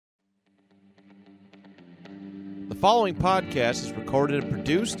following podcast is recorded and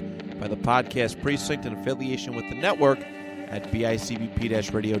produced by the Podcast Precinct in affiliation with the network at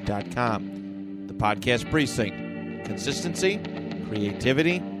bicbp-radio.com. The Podcast Precinct. Consistency,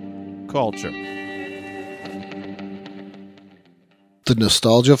 creativity, culture. The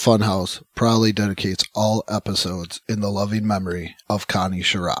Nostalgia Funhouse proudly dedicates all episodes in the loving memory of Connie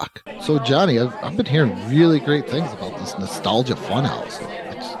Chirac. So, Johnny, I've been hearing really great things about this Nostalgia Funhouse.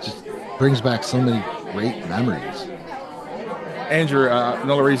 It just brings back so many great memories. Andrew,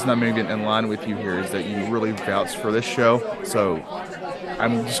 the only reason I'm moving in line with you here is that you really vouched for this show. So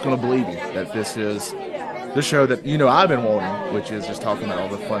I'm just going to believe you that this is the show that I've been wanting, which is just talking about all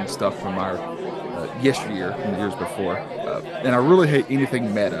the fun stuff from our yesteryear and the years before. And I really hate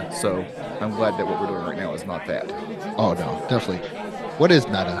anything meta, so I'm glad that what we're doing right now is not that. Oh, no, definitely. What is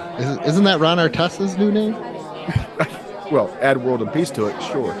meta? Isn't that Ron Artest's new name? Well, add World and Peace to it,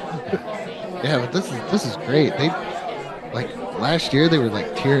 sure. Yeah, but this is great. They, last year they were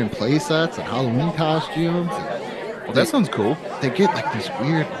tier and play sets and Halloween costumes. Well, that sounds cool. They get these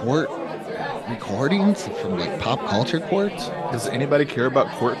weird court recordings from pop culture courts. Does anybody care about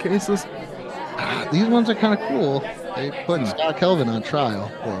court cases? These ones are kind of cool. They put Scott Kelvin on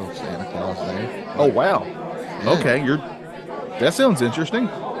trial. Poor old Santa Claus there. Oh, wow. Yeah. Okay, that sounds interesting.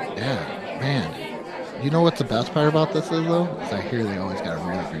 Yeah, man. You know what's the best part about this is, though? Is I hear they always got a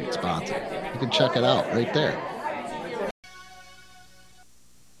really great sponsor. You can check it out right there.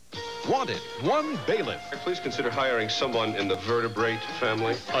 Wanted, one bailiff. Please consider hiring someone in the vertebrate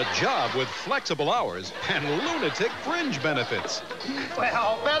family. A job with flexible hours and lunatic fringe benefits.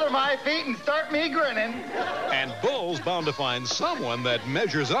 Well, feather my feet and start me grinning. And Bull's bound to find someone that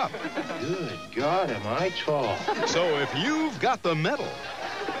measures up. Good God, am I tall? So if you've got the metal,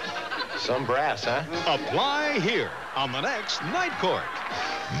 Some brass, huh? apply here on the next Night Court.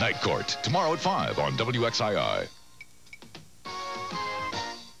 Night Court, tomorrow at 5 on WXII.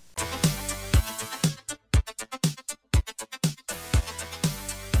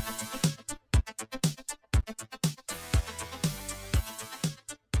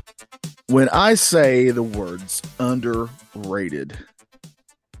 When I say the words underrated,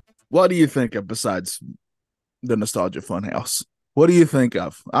 what do you think of besides the Nostalgia Funhouse? What do you think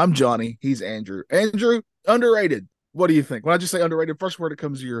of? I'm Johnny. He's Andrew. Andrew, underrated. What do you think? When I just say underrated, first word that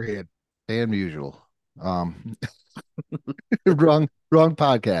comes to your head. Damn usual. Wrong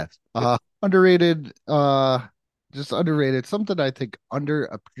podcast. Underrated. Just underrated. Something I think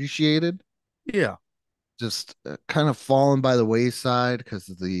underappreciated. Yeah. Just kind of fallen by the wayside because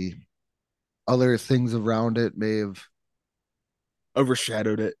of the other things around it may have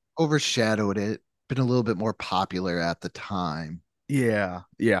Overshadowed it. been a little bit more popular at the time. Yeah.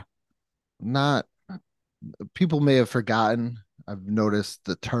 Not people may have forgotten. I've noticed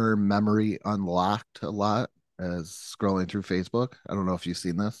the term memory unlocked a lot as scrolling through Facebook. I don't know if you've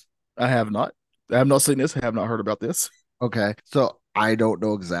seen this. I have not. I have not seen this. I have not heard about this. Okay. So I don't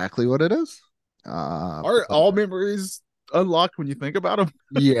know exactly what it is. Are all memories unlocked when you think about them?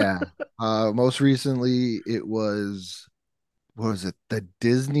 Yeah. Most recently it was, what was it? The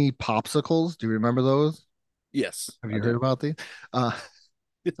Disney popsicles. Do you remember those? Yes. Have you heard about these?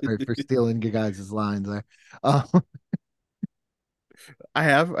 Sorry for stealing you guys' lines there. I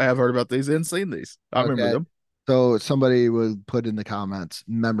have heard about these and seen these. I remember Okay. them. So somebody would put in the comments,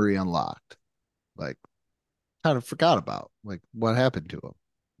 memory unlocked. Kind of forgot about what happened to them.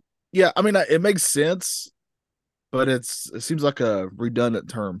 Yeah, I mean, it makes sense, but it seems like a redundant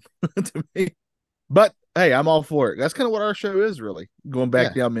term to me. But hey, I'm all for it. That's kind of what our show is, really, going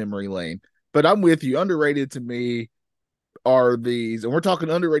back down memory lane. But I'm with you. Underrated to me are these, and we're talking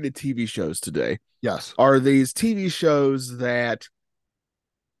underrated TV shows today. Yes. Are these TV shows that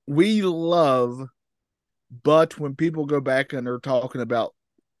we love, but when people go back and they're talking about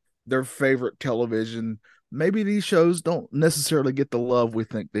their favorite television, maybe these shows don't necessarily get the love we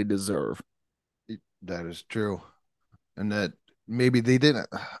think they deserve. That is true. And that maybe they didn't.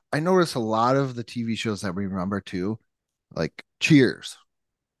 I notice a lot of the TV shows that we remember too, like Cheers.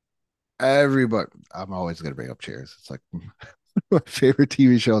 Everybody, I'm always going to bring up Cheers. It's like my favorite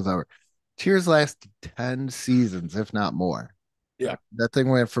TV shows ever. Cheers lasted 10 seasons, if not more. Yeah. That thing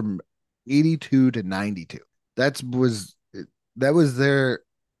went from 82 to 92. That was there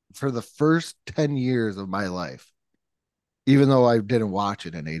for the first 10 years of my life, even though I didn't watch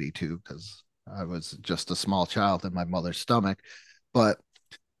it in 82 because I was just a small child in my mother's stomach. But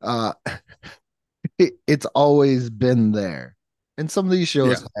it's always been there. And some of these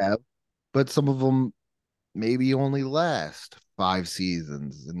shows have, but some of them maybe only last 5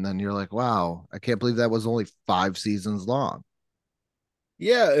 seasons. And then you're like, wow, I can't believe that was only 5 seasons long.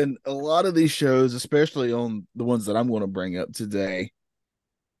 Yeah, and a lot of these shows, especially on the ones that I'm going to bring up today,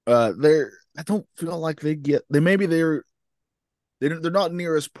 they're I don't feel like they're not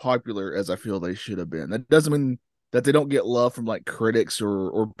near as popular as I feel they should have been. That doesn't mean that they don't get love from like critics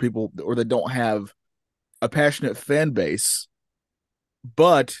or people, or they don't have a passionate fan base.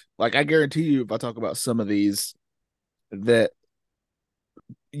 But like I guarantee you, if I talk about some of these, that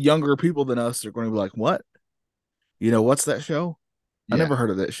younger people than us are going to be like, "What? What's that show? I Yeah, never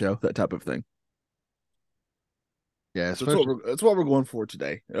heard of that show." That type of thing. yeah, So especially. that's what we're going for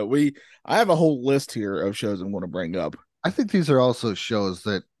today. I have a whole list here of shows I'm going to bring up. I think these are also shows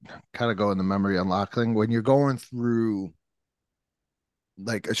that kind of go in the memory unlock thing when you're going through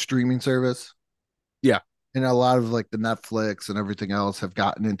like a streaming service. Yeah. And a lot of like the Netflix and everything else have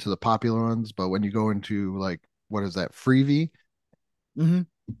gotten into the popular ones, but when you go into like what is that, Freevee, Mm-hmm.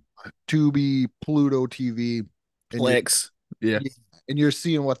 Tubi, Pluto TV, and you Plex. Yeah. and you're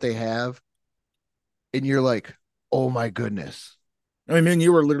seeing what they have, and you're like, oh my goodness, I mean,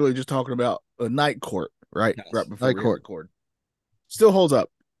 you were literally just talking about a Night Court, right? yes. Right before Night we Court. record. Still holds up.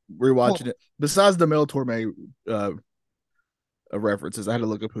 Rewatching Oh, it. Besides the Mel Torme references, I had to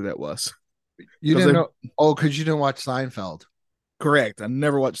look up who that was. you didn't know? Oh, because you didn't watch Seinfeld. Correct. I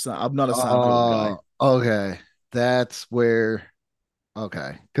never watched. I'm not a Seinfeld guy. Okay, that's where. Okay,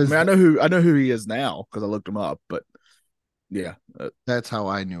 I because mean, I know who he is now because I looked him up. But yeah, that's how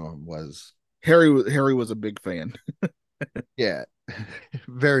I knew him was. Harry was a big fan. Yeah,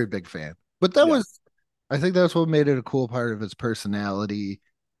 very big fan. But that Yeah. was, I think that's what made it a cool part of his personality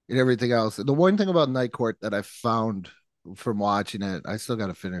and everything else. The one thing about Night Court that I found from watching it, I still got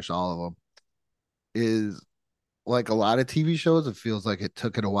to finish all of them, is like a lot of TV shows, it feels like it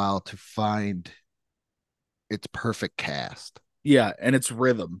took it a while to find its perfect cast. Yeah, and it's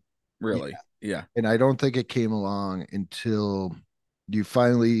rhythm, really. Yeah. And I don't think it came along until you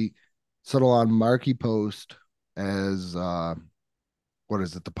finally settle on Marky Post as what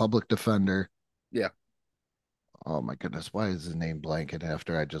is it, the public defender. Yeah. Oh my goodness, why is his name blanking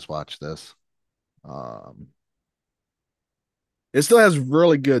after I just watched this? Um It still has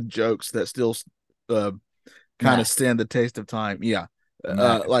really good jokes that still kind Matt, of stand the taste of time. Yeah.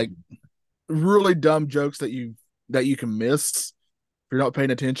 Matt. Like really dumb jokes that you can miss if you're not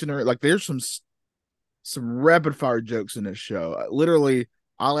paying attention, or like there's some rapid fire jokes in this show. Literally,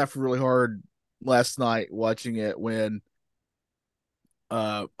 I laughed really hard last night watching it when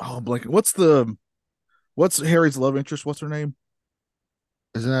I'm blanking. What's Harry's love interest? What's her name?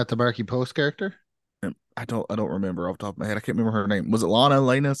 Isn't that the Marky Post character? I don't remember off the top of my head. I can't remember her name. Was it Lana,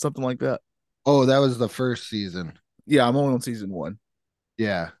 Lena, something like that? Oh, that was the first season. Yeah, I'm only on season 1.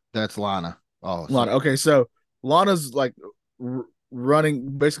 Yeah, that's Lana. Oh, Lana. so Okay, so Lana's like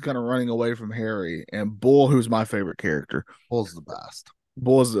running, basically kind of running away from Harry, and Bull, who's my favorite character, Bull's the best.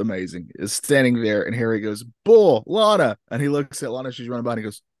 Bull is amazing, is standing there, and Harry goes, "Bull, Lana," and he looks at Lana. She's running by, and he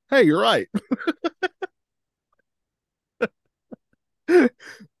goes, "Hey, you're right."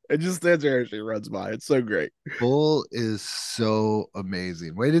 It just stands there and she runs by. It's so great. Bull is so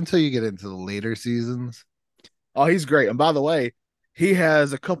amazing. Wait until you get into the later seasons. Oh, he's great. And by the way, he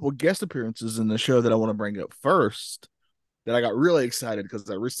has a couple guest appearances in the show that I want to bring up first. That I got really excited because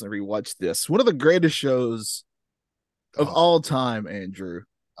I recently rewatched this. One of the greatest shows of all time, Andrew.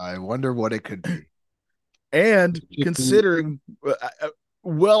 I wonder what it could be. And considering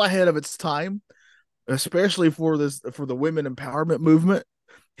well ahead of its time, especially for the women empowerment movement,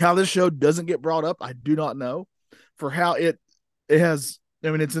 how this show doesn't get brought up, I do not know. For how it has,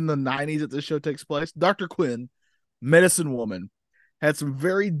 I mean, it's in the 90s that this show takes place. Dr. Quinn, Medicine Woman, had some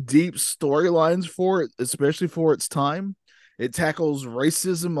very deep storylines for it, especially for its time. It tackles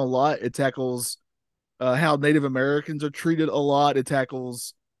racism a lot. It tackles how Native Americans are treated a lot. It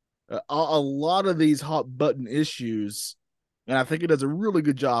tackles a lot of these hot button issues, and I think it does a really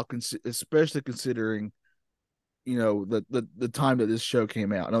good job, especially considering the time that this show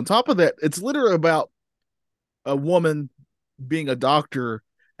came out. And on top of that, it's literally about a woman being a doctor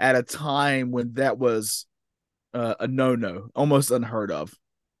at a time when that was a no, almost unheard of.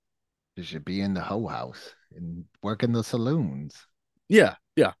 You should be in the hoe house and work in the saloons. Yeah.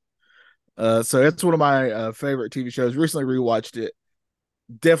 So that's one of my favorite TV shows. Recently rewatched it.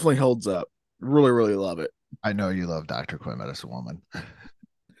 Definitely holds up. Really, really love it. I know you love Dr. Quinn, Medicine Woman.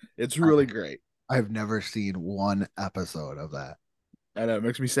 It's really great. I've never seen one episode of that. I know, it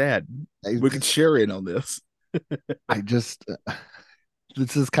makes me sad. We could share in on this. This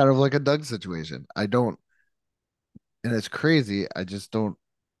is kind of like a Doug situation. And it's crazy. I don't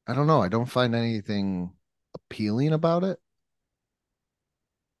know. I don't find anything appealing about it.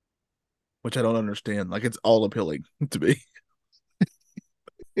 Which I don't understand. Like, it's all appealing to me.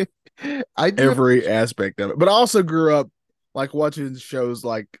 I do. every aspect of it. But I also grew up like watching shows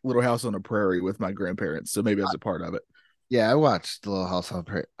like Little House on the Prairie with my grandparents, so maybe that's a part of it. Yeah, I watched The Little House on the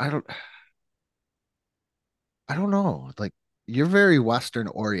Prairie. I don't know. Like, you're very Western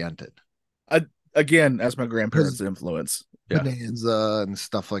oriented. Again, that's my grandparents' Because influence. Yeah, Bonanza and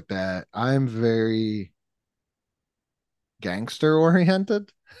stuff like that. I'm very gangster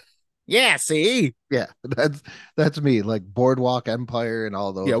oriented. yeah. See, Yeah, that's me. Like Boardwalk Empire and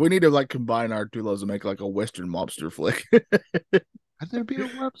all yeah, those. we need to like combine our two loves and make like a Western mobster flick. Could there be a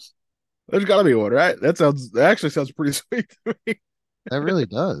whoops? There's got to be one, right? That actually sounds pretty sweet to me. That really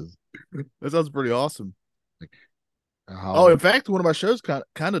does. That sounds pretty awesome. Like Oh, how in fact, one of my shows kind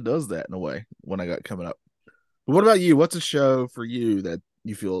of does that in a way when I got coming up. But what about you? What's a show for you that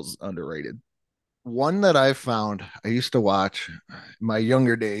you feel is underrated? one that I found I used to watch in my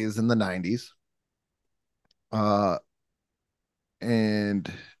younger days in the 90s. Uh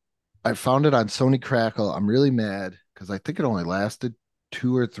and I found it on Sony Crackle. I'm really mad because I think it only lasted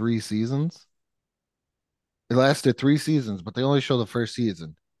 2 or 3 seasons. It lasted 3 seasons, but they only show the first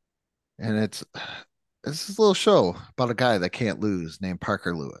season. And it's this little show about a guy that can't lose named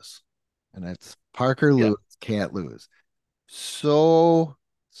Parker Lewis. And it's Parker Yeah. Lewis can't lose. So,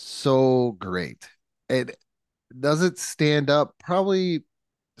 so great. It does it stand up? Probably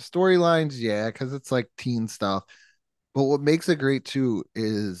storylines, yeah, because it's like teen stuff. But what makes it great too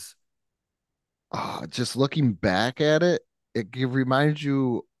is just looking back at it, reminds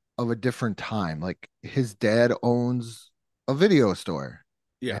you of a different time. Like his dad owns a video store.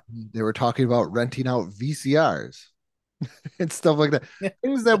 Yeah. And they were talking about renting out VCRs and stuff like that. Yeah.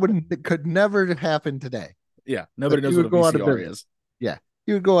 Things that could never happen today. Yeah. Nobody Like, knows you what a would go out of VCR business. is. Yeah,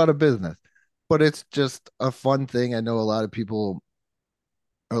 you would go out of business. But it's just a fun thing. I know a lot of people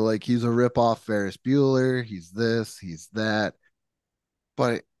are like, he's a ripoff Ferris Bueller. He's this, he's that.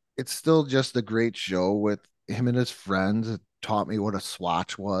 But it's still just a great show with him and his friends. It taught me what a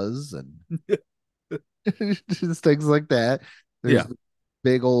swatch was and just things like that. There's Yeah. the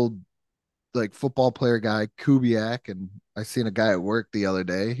big old like football player guy, Kubiak, and I seen a guy at work the other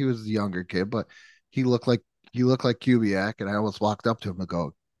day. He was a younger kid, but he looked like Kubiak, and I almost walked up to him and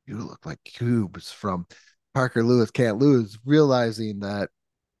go, "You look like Cubes from Parker Lewis Can't Lose," realizing that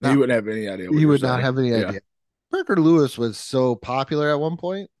You wouldn't have any idea. he would not saying. have any Yeah. idea. Parker Lewis was so popular at one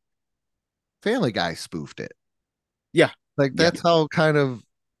point. Family Guy spoofed it. Yeah. Like Yeah. that's how kind of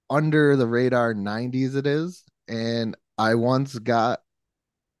under the radar 90s it is. And I once got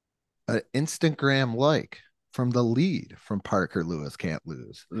an Instagram like from the lead from Parker Lewis Can't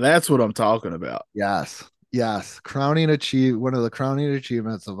Lose. That's what I'm talking about. Yes. Yes. One of the crowning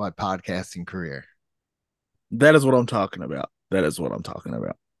achievements of my podcasting career. That is what I'm talking about. That is what I'm talking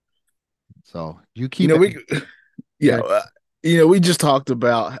about. So you keep yeah, we just talked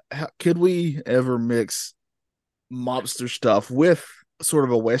about could we ever mix mobster stuff with sort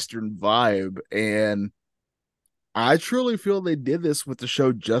of a Western vibe, and I truly feel they did this with the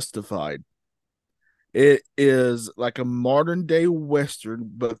show Justified. It is like a modern day Western,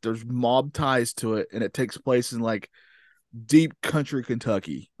 but there's mob ties to it, and it takes place in like deep country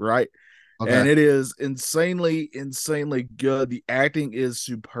Kentucky, right? Okay. And it is insanely good. The acting is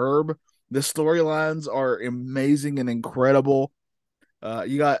superb. The storylines are amazing and incredible.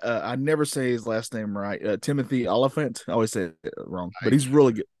 You got I never say his last name right. Timothy Oliphant. I always say it wrong, but he's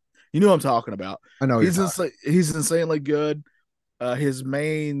really good. You know what I'm talking about. I know He's insanely good. His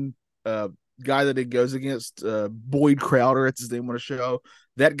main guy that he goes against, Boyd Crowder, it's his name on the show.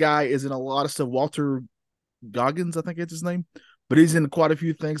 That guy is in a lot of stuff. Walter Goggins, I think it's his name, but he's in quite a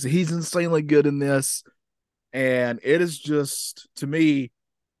few things. He's insanely good in this, and it is just, to me,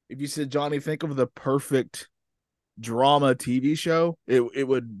 if you said, Johnny, think of the perfect drama TV show, it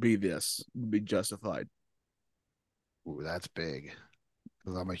would be this. It would be Justified. Ooh, that's big.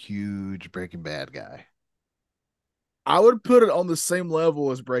 Because I'm a huge Breaking Bad guy. I would put it on the same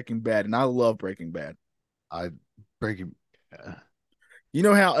level as Breaking Bad, and I love Breaking Bad. Breaking. You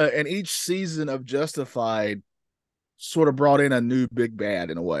know how in each season of Justified sort of brought in a new big bad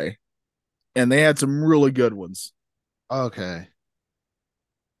in a way, and they had some really good ones. Okay.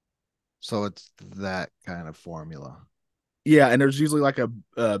 So it's that kind of formula. Yeah, and there's usually like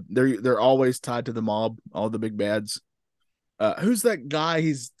they're always tied to the mob, all the big bads. Who's that guy?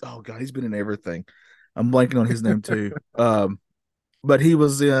 He's been in everything. I'm blanking on his name too. But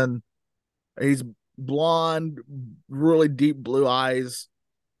he's blonde, really deep blue eyes.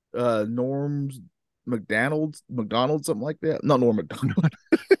 Norm McDonald, something like that. Not Norm McDonald.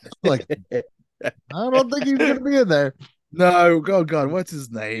 Like, I don't think he's gonna be in there. No, oh God, what's his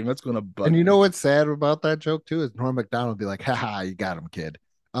name? That's gonna bug. And you know what's sad about that joke too is Norm Macdonald would be like, "Haha, you got him, kid."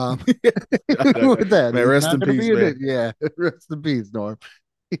 With that, Man, he's rest not in gonna peace, be in man. it. Yeah, rest in peace, Norm.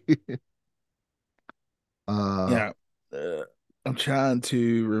 uh, Yeah. I'm trying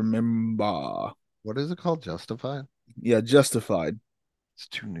to remember. what is it called? Justified? Yeah, Justified. It's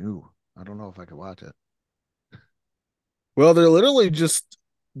too new. I don't know if I could watch it. Well, they're literally just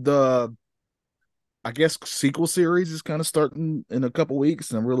the, I guess, sequel series is kind of starting in a couple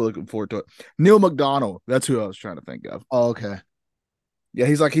weeks, and I'm really looking forward to it. Neil McDonough, that's who I was trying to think of. Oh, okay. Yeah,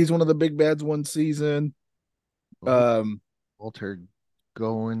 he's one of the big bads one season. Um, Walter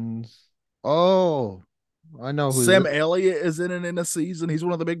Goins. Oh, I know who Sam this. Elliott is in it in a season. He's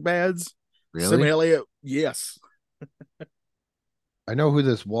one of the big bads. Sam Really? Elliott, yes. I know who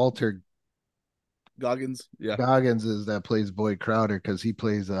this Walter Goggins, yeah. Goggins is that plays Boyd Crowder because he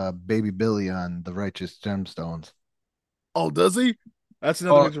plays Baby Billy on The Righteous Gemstones. Oh, does he? That's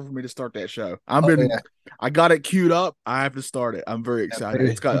another Oh, reason for me to start that show. yeah. I got it queued up. I have to start it. I'm very excited. He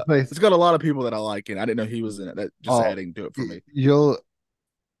It's got plays. it's got a lot of people that I like, and I didn't know he was in it. That just Oh, adding to it for me.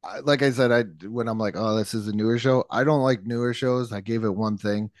 Like I said, when I'm like, oh, this is a newer show. I don't like newer shows. I gave it one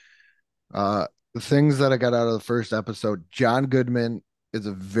thing. The things that I got out of the first episode, John Goodman is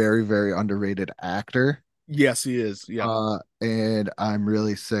a very, very underrated actor. Yes, he is. Yeah. And I'm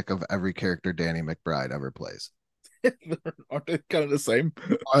really sick of every character Danny McBride ever plays. Aren't they kind of the same?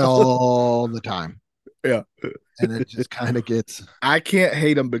 All the time. Yeah. And it just kind of gets. I can't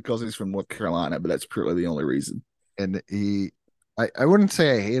hate him because he's from North Carolina, but that's purely the only reason. And I wouldn't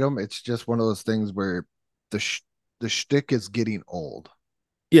say I hate him. It's just one of those things where the shtick is getting old.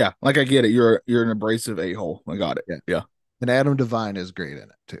 Yeah, like I get it. You're an abrasive a-hole. I got it. Yeah. Yeah. And Adam Devine is great in it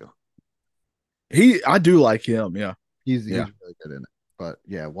too. I do like him. Yeah. He's really good in it. But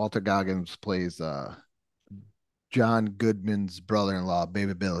yeah, Walter Goggins plays John Goodman's brother-in-law,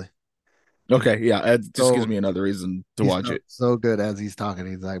 Baby Billy. Okay. Yeah. It just gives me another reason to watch it. So good as he's talking.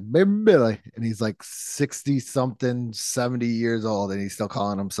 He's like, Baby Billy. And he's like 60 something, 70 years old, and he's still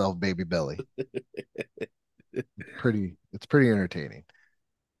calling himself Baby Billy. It's pretty entertaining.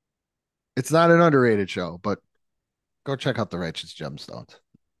 It's not an underrated show, but go check out The Righteous Gemstones.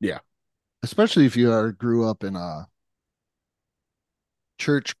 Yeah. Especially if you grew up in a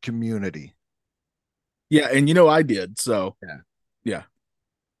church community. Yeah, and I did. So yeah.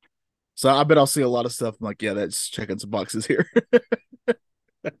 So I bet I'll see a lot of stuff. I'm like, yeah, that's checking some boxes here.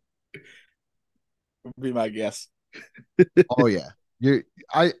 Would be my guess. Oh yeah.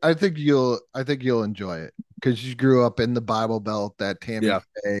 I think you'll enjoy it because you grew up in the Bible Belt, that Tammy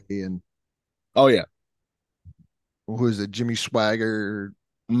Faye and oh yeah. Who is it? Jimmy Swagger,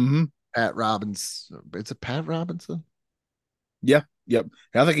 Mm-hmm. Pat Robinson. It's a Pat Robinson. Yeah. Yep.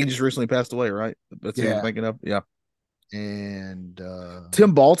 I think he just recently passed away, right? That's what I'm thinking of. Yeah. And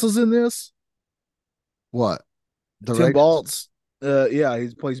Tim Baltz is in this. What? Tim Baltz. Yeah,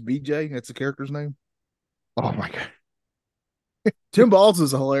 he plays BJ. That's the character's name. Oh my god. Tim Baltz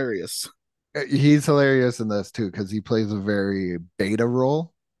is hilarious. He's hilarious in this too because he plays a very beta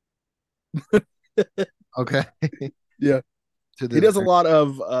role. Okay. Yeah. He does a lot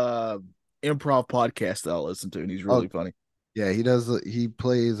of improv podcasts that I'll listen to, and he's really funny. Yeah, he does. He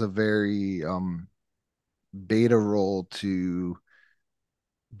plays a very beta role to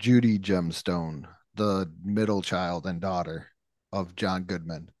Judy Gemstone, the middle child and daughter of John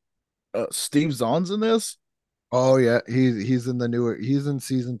Goodman. Steve Zahn's in this. Oh yeah, he's in the newer. He's in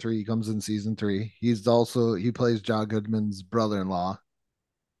season 3. He comes in season 3. He plays John Goodman's brother-in-law.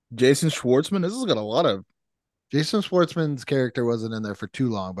 Jason Schwartzman. This has got a lot of. Jason Schwartzman's character wasn't in there for too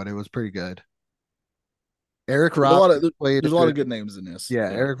long, but it was pretty good. Eric Roberts played. There's a lot of good names in this.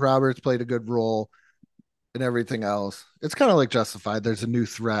 Yeah, Eric Roberts played a good role, and everything else. It's kind of like Justified. There's a new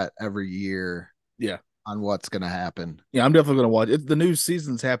threat every year. Yeah, on what's going to happen. Yeah, I'm definitely going to watch it. The new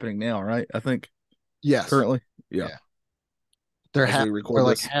season's happening now, right? I think. Yes. Currently. Yeah. They're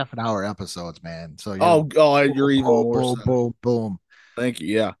like half an hour episodes, man. So you're even more. Boom. Thank you.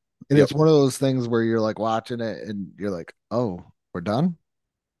 Yeah. And it's one of those things where you're like watching it and you're like, oh, we're done.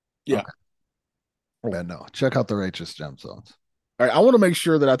 Yeah. Okay. Yeah, no. Check out The Righteous Gemstones. All right. I want to make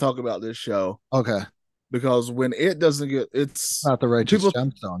sure that I talk about this show. Okay. Because when it doesn't get, it's not The Righteous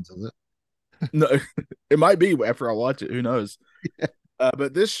Gemstones, is it? No, it might be after I watch it. Who knows? Yeah.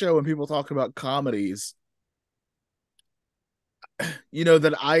 But this show, when people talk about comedies,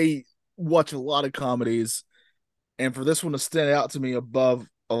 that I watch a lot of comedies, and for this one to stand out to me above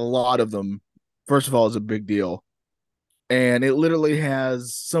a lot of them, first of all, is a big deal. And it literally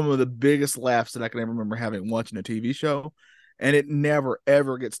has some of the biggest laughs that I can ever remember having watching a TV show, and it never,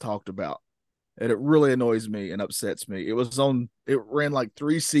 ever gets talked about. And it really annoys me and upsets me. It ran like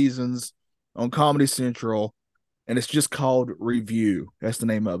 3 seasons on Comedy Central, and it's just called Review. That's the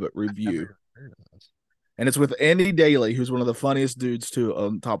name of it, Review. Never heard of this. And it's with Andy Daly, who's one of the funniest dudes too.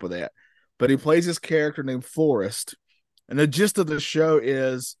 On top of that, but he plays this character named Forrest, and the gist of the show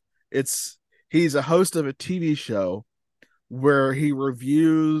is he's a host of a TV show where he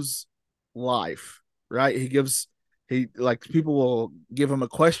reviews life. Right? He like people will give him a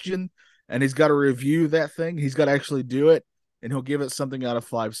question, and he's got to review that thing. He's got to actually do it, and he'll give it something out of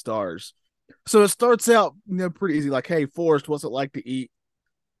 5 stars. So it starts out, pretty easy. Like, hey, Forrest, what's it like to eat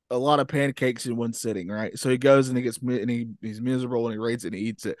a lot of pancakes in one sitting? Right. So he goes and he's miserable and he rates it and he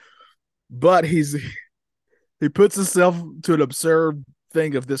eats it. But he puts himself to an absurd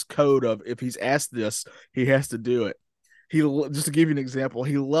thing of this code of if he's asked this, he has to do it. Just to give you an example,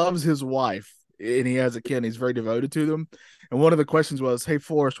 he loves his wife and he has a kid and he's very devoted to them. And one of the questions was, hey,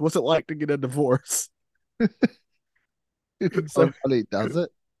 Forrest, what's it like to get a divorce? So funny, does it?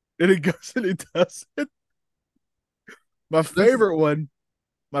 And he goes and he does it. My favorite one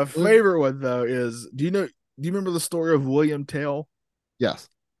though is do you remember the story of William Tell Yes.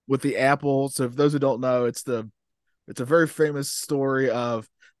 with the apple? So if those who don't know, it's a very famous story of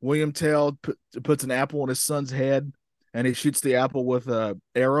William Tell puts an apple on his son's head and he shoots the apple with a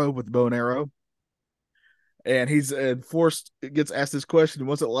bow and arrow. And Forrest gets asked this question,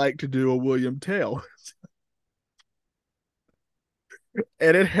 what's it like to do a William Tell?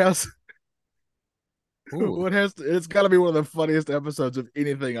 And it has it's got to be one of the funniest episodes of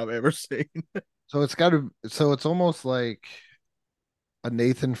anything I've ever seen. So it's almost like a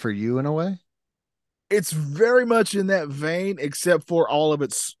Nathan for You in a way. It's very much in that vein, except for all of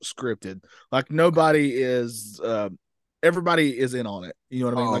it's scripted. Like everybody is in on it. You know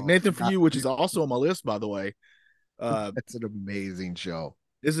what I mean? Like Nathan for You, which is also on my list, by the way. It's an amazing show.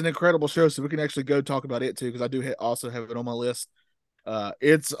 It's an incredible show, so we can actually go talk about it too, because I do also have it on my list.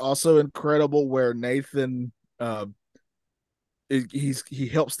 It's also incredible where Nathan he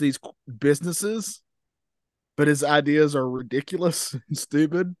helps these businesses, but his ideas are ridiculous and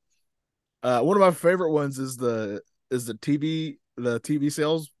stupid. One of my favorite ones is the TV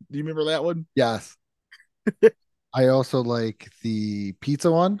sales. Do you remember that one? Yes. I also like the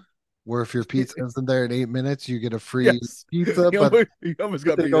pizza one, where if your pizza isn't there in 8 minutes, you get a free pizza, but you almost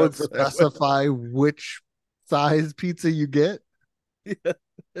got they don't specify which size pizza you get. Yeah.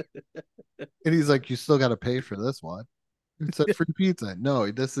 And he's like, you still got to pay for this one. It's a free pizza.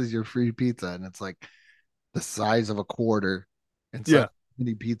 No, this is your free pizza. And it's like the size of a quarter inside a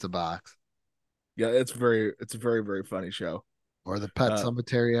mini pizza box. Yeah, it's a very, very funny show. Or the Pet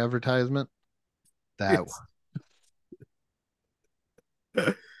Cemetery advertisement. That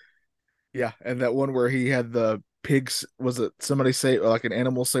one. Yeah, and that one where he had the pigs, was it somebody saved, like an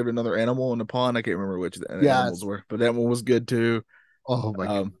animal saved another animal in the pond? I can't remember which the animals were, but that one was good too. Oh my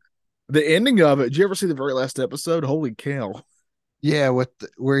god. The ending of it, did you ever see the very last episode? Holy cow. Yeah,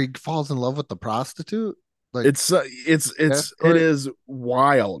 where he falls in love with the prostitute. Like it is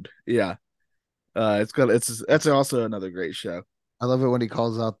wild. Yeah. That's also another great show. I love it when he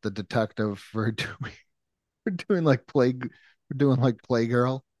calls out the detective for doing like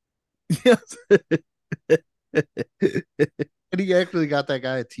Playgirl. Yes. And he actually got that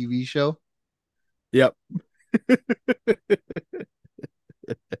guy a TV show. Yep.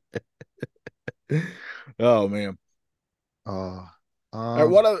 Oh man. All right,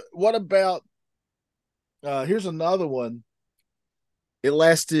 what about here's another one. It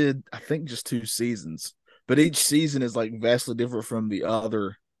lasted, I think, just 2 seasons, but each season is like vastly different from the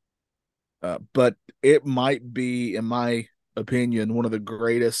other. But it might be, in my opinion, one of the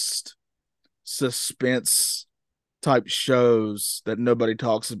greatest suspense type shows that nobody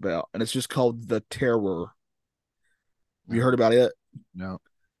talks about, and it's just called The Terror. Have you heard about it? No.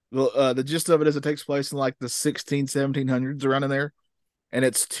 The gist of it is it takes place in like the 1700s around in there, and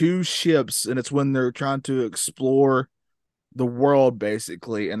it's 2 ships, and it's when they're trying to explore the world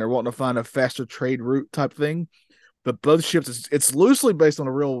basically, and they're wanting to find a faster trade route type thing. But both ships, it's loosely based on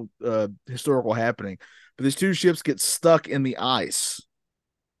a real historical happening, but these 2 ships get stuck in the ice,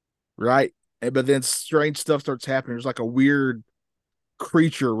 right? But then strange stuff starts happening. There's like a weird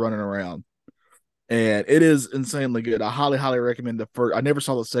creature running around, and it is insanely good. I highly, highly recommend the first. I never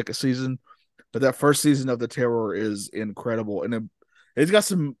saw the second season, but that first season of The Terror is incredible, and it's got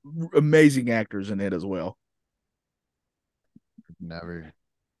some amazing actors in it as well. Never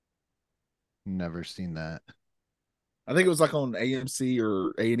seen that. I think it was like on AMC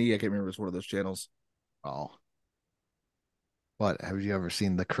or A&E. I can't remember. It's one of those channels. Oh, what have you ever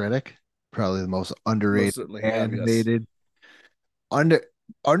seen? The Critic, probably the most underrated animated,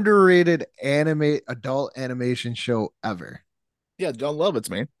 underrated adult animation show ever. Yeah, John Lovitz,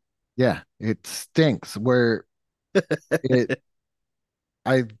 man. Yeah, it stinks. Where It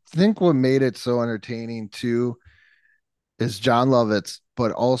I think what made it so entertaining too is John Lovitz,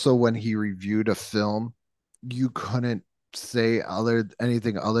 but also when he reviewed a film, you couldn't say other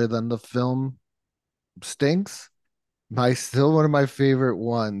anything other than the film stinks. My still one of my favorite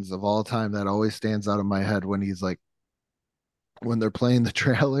ones of all time that always stands out in my head when he's like when they're playing the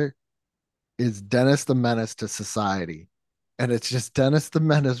trailer is Dennis the Menace to Society. And it's just Dennis the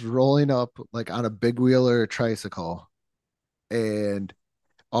Menace rolling up like on a big wheel or a tricycle. And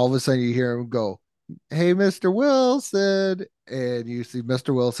all of a sudden you hear him go, "Hey, Mr. Wilson." And you see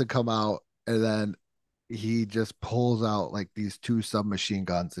Mr. Wilson come out, and then he just pulls out like these two submachine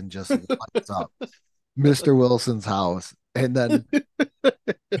guns and just lights up Mr. Wilson's house and then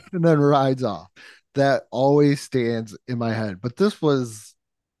rides off. That always stands in my head. But this was,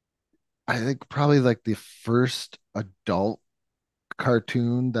 I think, probably like the first adult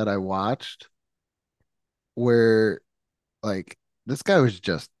cartoon that I watched where like this guy was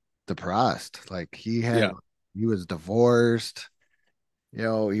just depressed. Like he was divorced. He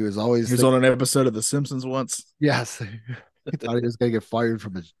was always He was on an episode of The Simpsons once. yes. He thought he was gonna get fired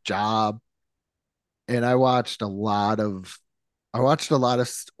from his job. And I watched a lot of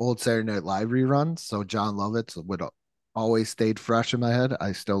old Saturday Night Live reruns. So John Lovitz would always stayed fresh in my head.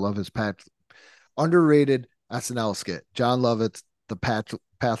 I still love his underrated SNL skit. John Lovitz, the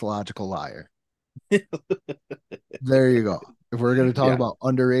pathological liar. There you go. If we're going to talk about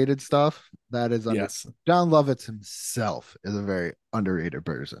underrated stuff, that is yes. John Lovitz himself is a very underrated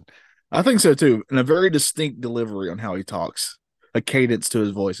person. I think so too, and a very distinct delivery on how he talks. A cadence to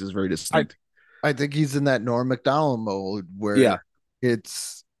his voice is very distinct. I think he's in that Norm Macdonald mode where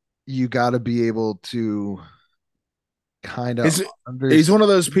it's you got to be able to kind of. He's one of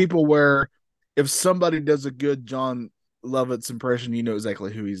those people where if somebody does a good John Lovitz impression, you know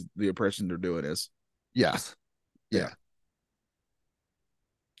exactly who the impression they're doing is. Yes. Yeah.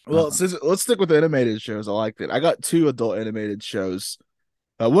 Well, let's stick with animated shows. I like that. I got 2 adult animated shows.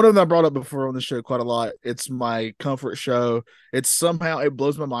 One of them I brought up before on the show quite a lot. It's my comfort show. It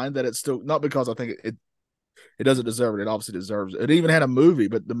blows my mind that it's still not because I think it doesn't deserve it. It obviously deserves it. It even had a movie,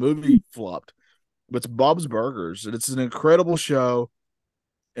 but the movie flopped. But it's Bob's Burgers, and it's an incredible show.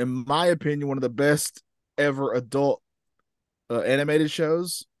 In my opinion, one of the best ever adult animated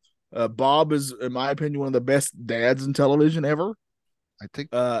shows. Bob is, in my opinion, one of the best dads in television ever. I think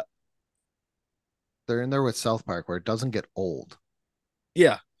they're in there with South Park where it doesn't get old.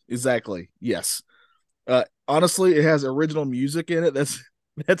 Yeah, exactly. Yes. Honestly, it has original music in it.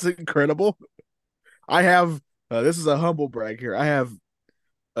 That's incredible. I have this is a humble brag here. I have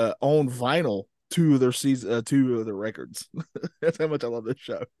on vinyl 2 of their records. That's how much I love this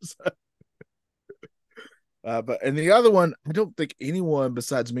show. And the other one, I don't think anyone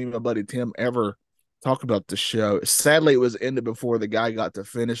besides me and my buddy Tim ever talked about the show. Sadly, it was ended before the guy got to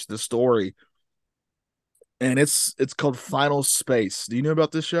finish the story. And it's called Final Space. Do you know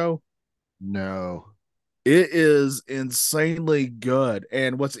about this show? No. It is insanely good.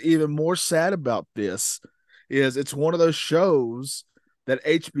 And what's even more sad about this is it's one of those shows that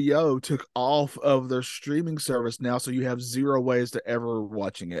HBO took off of their streaming service now, so you have 0 ways to ever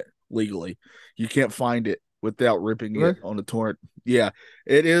watching it legally. You can't find it without ripping it on the torrent. Yeah,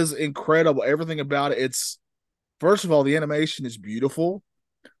 it is incredible. Everything about it. First of all, the animation is beautiful.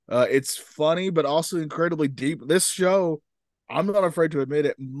 It's funny, but also incredibly deep. This show, I'm not afraid to admit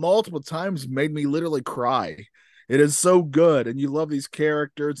it, multiple times made me literally cry. It is so good, and you love these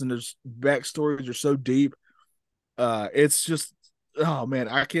characters, and their backstories are so deep. It's just, oh man,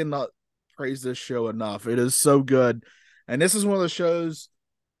 I cannot praise this show enough. It is so good, and this is one of the shows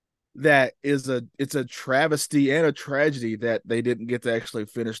that it's a travesty and a tragedy that they didn't get to actually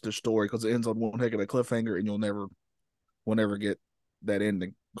finish the story because it ends on one heck of a cliffhanger, and we'll never get that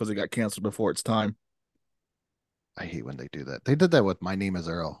ending because it got canceled before its time. I hate when they do that. They did that with My Name is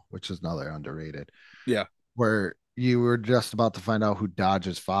Earl, which is another underrated. Yeah. Where you were just about to find out who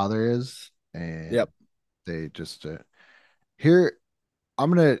Dodge's father is. And they just here,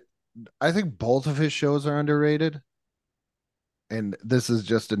 I think both of his shows are underrated. And this is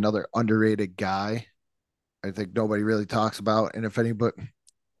just another underrated guy. I think nobody really talks about. And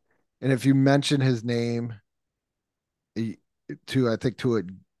if you mention his name to a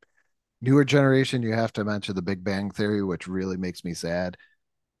newer generation, you have to mention The Big Bang Theory, which really makes me sad,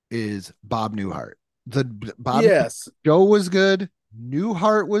 is Bob Newhart. The Bob show was good.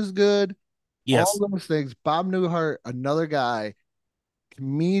 Newhart was good. Yes. All those things. Bob Newhart, another guy,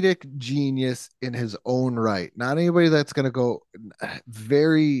 comedic genius in his own right. Not anybody that's going to go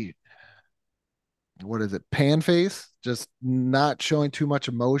very, what is it, pan face, just not showing too much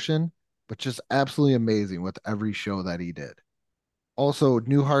emotion, but just absolutely amazing with every show that he did. Also,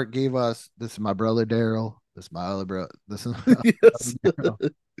 Newhart gave us This Is My Brother Daryl, This Is My Other Brother, This Is My Yes. Daryl,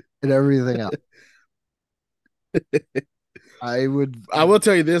 and everything else. I would. I will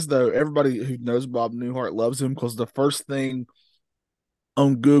tell you this though, everybody who knows Bob Newhart loves him because the first thing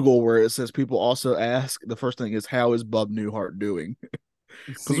on Google where it says people also ask, the first thing is how is Bob Newhart doing?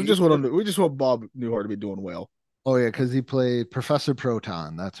 Because we just want Bob Newhart to be doing well. Oh yeah, because he played Professor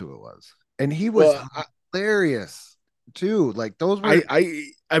Proton. That's who it was, and he was hilarious too. Like those were.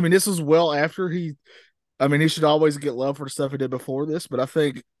 I mean, this was well after he. I mean, he should always get love for the stuff he did before this, but I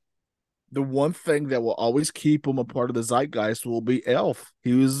think the one thing that will always keep him a part of the zeitgeist will be Elf.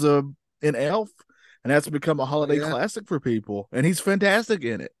 He was in Elf, and that's become a holiday classic for people, and he's fantastic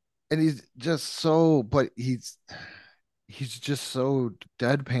in it. And he's just so, but he's just so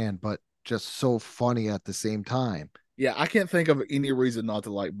deadpan, but just so funny at the same time. Yeah, I can't think of any reason not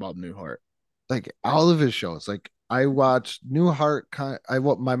to like Bob Newhart. Like all of his shows, like I watched Newhart.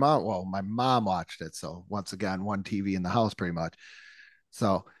 My mom watched it. So once again, one TV in the house, pretty much.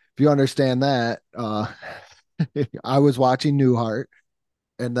 So if you understand that, I was watching Newhart,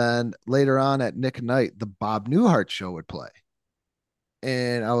 and then later on at Nick at Night, the Bob Newhart show would play.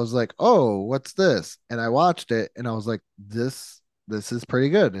 And I was like, "Oh, what's this?" And I watched it, and I was like, "This is pretty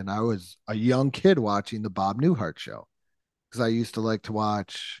good." And I was a young kid watching the Bob Newhart show because I used to like to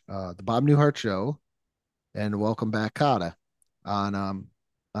watch the Bob Newhart show and Welcome Back, Kotter on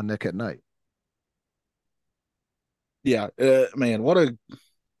Nick at Night. Yeah, man,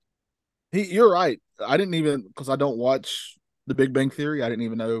 you're right. I didn't even, because I don't watch The Big Bang Theory. I didn't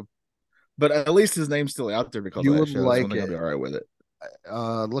even know, but at least his name's still out there because You of that would show. like so I think I'll it. be all right with it.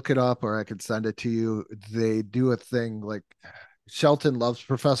 Look it up, or I could send it to you. They do a thing like Shelton loves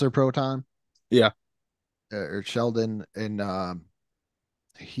Professor Proton. Yeah. Or Sheldon, and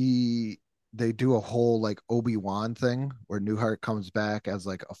they do a whole like Obi-Wan thing where Newhart comes back as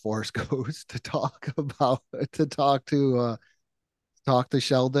like a Force Ghost to talk to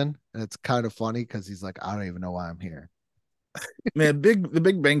Sheldon, and it's kind of funny because he's like, I don't even know why I'm here. Man, The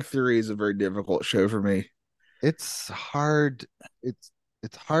Big Bang Theory is a very difficult show for me. It's hard. It's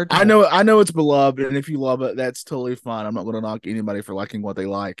hard. I know it's beloved, and if you love it, that's totally fine. I'm not going to knock anybody for liking what they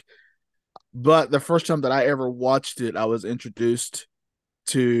like. But the first time that I ever watched it, I was introduced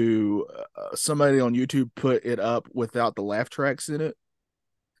to somebody on YouTube put it up without the laugh tracks in it.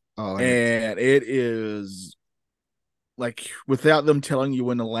 Oh, and it is like without them telling you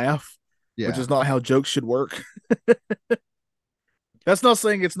when to laugh, which is not how jokes should work. That's not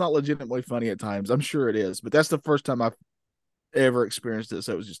saying it's not legitimately funny at times. I'm sure it is, but that's the first time I've ever experienced it.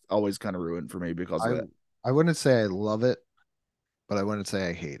 So it was just always kind of ruined for me because of that. I wouldn't say I love it, but I wouldn't say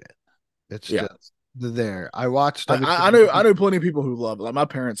I hate it. It's just there. I watched. I know plenty of people who love it. Like my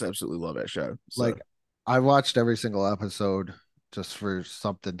parents absolutely love that show. So. Like I watched every single episode just for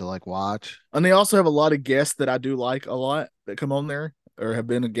something to like watch. And they also have a lot of guests that I do like a lot that come on there or have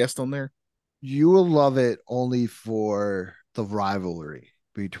been a guest on there. You will love it only for the rivalry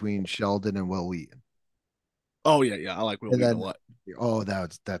between Sheldon and Will Wheaton. Oh yeah, I like Will Wheaton a lot. Oh,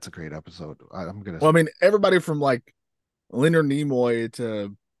 that's a great episode. I'm gonna. Well, I mean, everybody from like Leonard Nimoy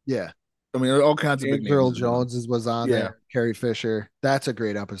to I mean, all kinds of big names. Earl Jones was on there. Carrie Fisher. That's a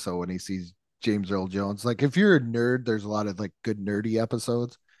great episode when he sees James Earl Jones. Like if you're a nerd, there's a lot of like good nerdy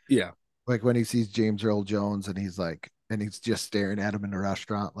episodes. Yeah. Like when he sees James Earl Jones and he's just staring at him in a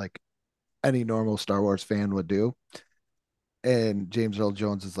restaurant like any normal Star Wars fan would do. And James Earl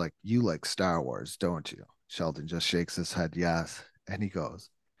Jones is like, "You like Star Wars, don't you?" Sheldon just shakes his head, yes. And he goes,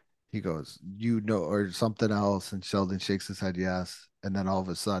 "You know," or something else. And Sheldon shakes his head, yes. And then all of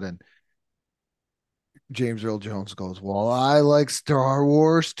a sudden, James Earl Jones goes, "Well, I like Star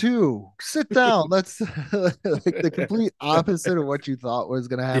Wars too. Sit down." Let's like the complete opposite of what you thought was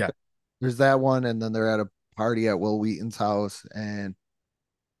going to happen. Yeah. There's that one. And then they're at a party at Will Wheaton's house. And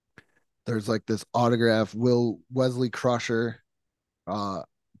there's like this autograph, Wesley Crusher,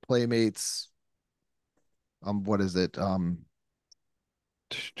 Playmates. What is it?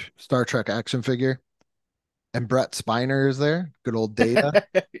 Star Trek action figure. And Brett Spiner is there, good old Data.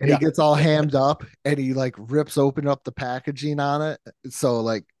 And he gets all hammed up and he like rips open up the packaging on it. So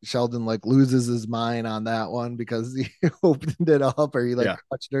like Sheldon like loses his mind on that one because he opened it up or he like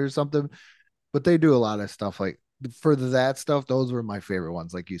touched it or something. But they do a lot of stuff like for that stuff. Those were my favorite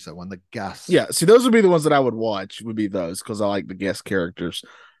ones, like you said, when the guests. Yeah, see, those would be the ones that I would watch. Would be those because I like the guest characters.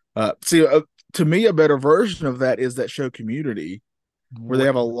 To me, a better version of that is that show Community, where they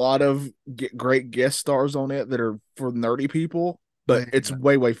have a lot of great guest stars on it that are for nerdy people, but it's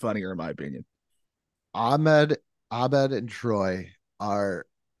way funnier in my opinion. Abed and Troy are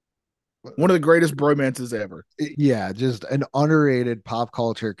One of the greatest bromances ever. Yeah, just an underrated pop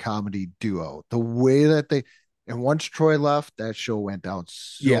culture comedy duo. The way that and once Troy left, that show went down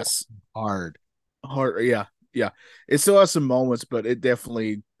so Yes. hard. Hard. Yeah. Yeah. It still has some moments, but it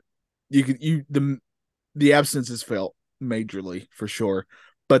definitely, the absence is felt majorly for sure.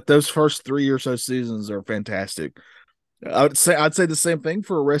 But those first 3 or so seasons are fantastic. I'd say the same thing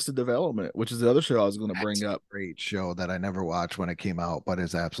for Arrested Development, which is the other show I was going to bring up. Great show that I never watched when it came out, but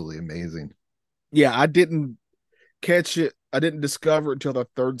is absolutely amazing. Yeah, I didn't catch it. I didn't discover it until the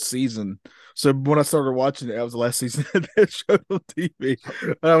third season. So when I started watching it, that was the last season of that show on TV.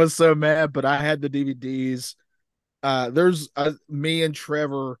 I was so mad, but I had the DVDs. There's me and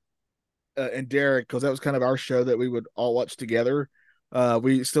Trevor and Derek, because that was kind of our show that we would all watch together.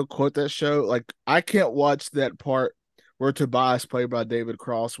 We still quote that show. Like, I can't watch that part where Tobias, played by David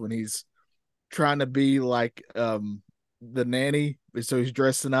Cross, when he's trying to be like the nanny, so he's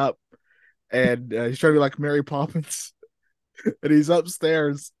dressing up and he's trying to be like Mary Poppins, and he's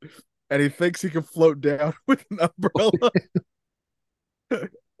upstairs and he thinks he can float down with an umbrella.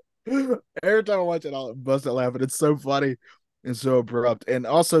 Every time I watch it, I'll bust out laughing. It's so funny and so abrupt. And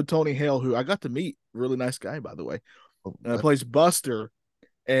also Tony Hale, who I got to meet, really nice guy, by the way, plays Buster.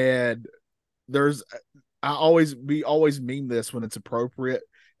 And we always meme this when it's appropriate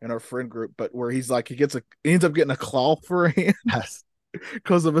in our friend group, but where he's like, he ends up getting a claw for a hand. Yes.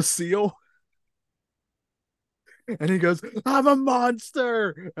 Because of a seal. And he goes, "I'm a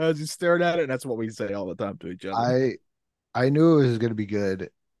monster," as he's staring at it. And that's what we say all the time to each other. I knew it was going to be good,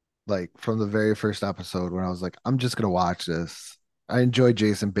 like from the very first episode, when I was like, I'm just going to watch this. I enjoy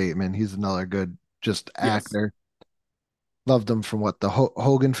Jason Bateman. He's another good actor. Loved him from the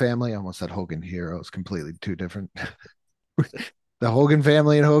Hogan Family. I almost said Hogan Heroes, completely two different. The Hogan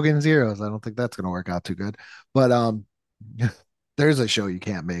Family and Hogan's Heroes. I don't think that's going to work out too good. But there's a show you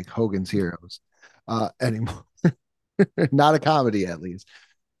can't make, Hogan's Heroes, anymore. Not a comedy, at least.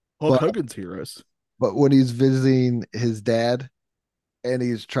 Hogan's Heroes. But when he's visiting his dad and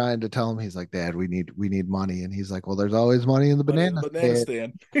he's trying to tell him, he's like, "Dad, we need money." And he's like, "Well, there's always money in the banana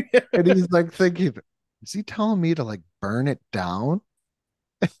stand." And he's like thinking, is he telling me to like burn it down?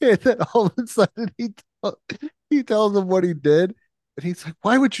 And then all of a sudden he tells him what he did. And he's like,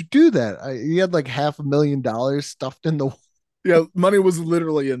 "Why would you do that?" He had like $500,000 stuffed in the. Yeah, money was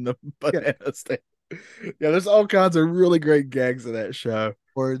literally in the banana stand. Yeah, there's all kinds of really great gags in that show.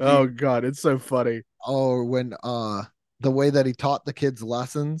 Oh God, it's so funny. Oh, when the way that he taught the kids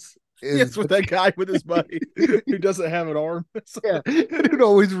lessons is with that guy with his money who doesn't have an arm. Yeah, it would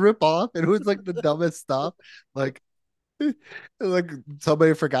always rip off. And it was like the dumbest stuff. Like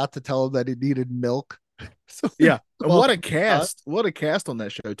somebody forgot to tell him that he needed milk. So yeah, and what a cast! What a cast on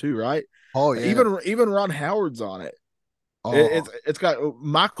that show too, right? Oh yeah, even Ron Howard's on it. Oh. It's got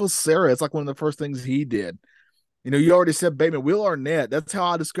Michael Cera. It's like one of the first things he did. You know, you already said Bateman. Will Arnett. That's how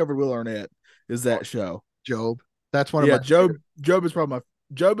I discovered Will Arnett. Is that show? Job. That's one of my Job. Job is probably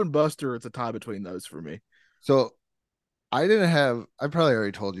Job and Buster. It's a tie between those for me. So I probably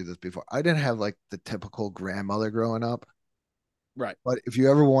already told you this before. I didn't have like the typical grandmother growing up. Right. But if you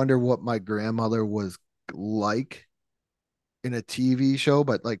ever wonder what my grandmother was like in a TV show,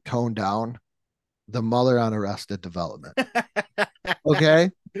 but like toned down, the mother on Arrested Development. Okay.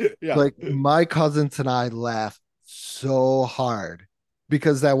 Yeah. Like my cousins and I laugh so hard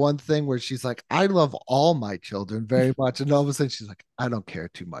because that one thing where she's like, "I love all my children very much." And all of a sudden she's like, "I don't care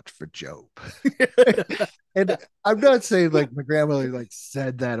too much for Job." And I'm not saying like my grandmother like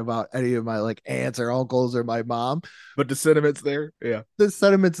said that about any of my like aunts or uncles or my mom, but the sentiment's there. Yeah. The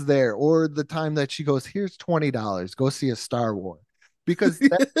sentiment's there. Or the time that she goes, "Here's $20, go see a Star Wars." Because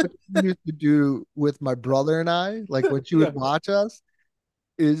that's what she used to do with my brother and I. Like when she would watch us,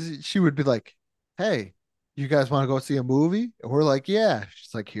 is she would be like, "Hey, you guys want to go see a movie?" And we're like, "Yeah."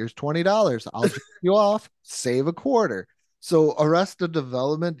 She's like, "Here's $20. I'll drop you off, save a quarter." So Arrested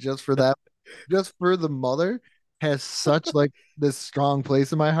Development, just for that, just for the mother, has such like this strong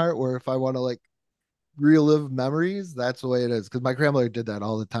place in my heart where if I want to like relive memories, that's the way it is. Because my grandmother did that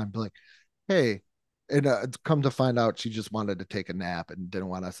all the time. Be like, "Hey," and come to find out, she just wanted to take a nap and didn't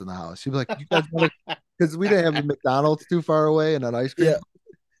want us in the house. She'd be like, "You guys want to?" Because we didn't have a McDonald's too far away and an ice cream. Yeah.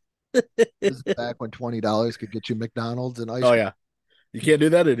 This is back when $20 could get you McDonald's and ice cream. Oh yeah, you can't do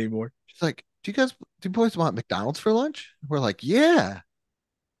that anymore. She's like, do you boys want McDonald's for lunch?" We're like, "Yeah."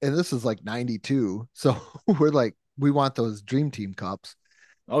 And this is like 92. So we're like, we want those Dream Team cups.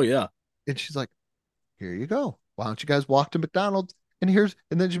 Oh yeah. And she's like, "Here you go. Why don't you guys walk to McDonald's?" And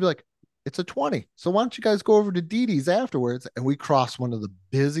then she'd be like, "It's a 20. So why don't you guys go over to Dee Dee's afterwards?" And we cross one of the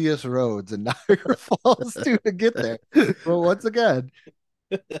busiest roads in Niagara Falls to get there. But once again,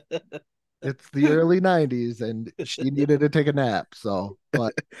 It's the early 90s and she needed to take a nap. So,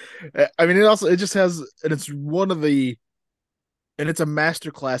 but I mean, it just has, and it's one of the, and it's a master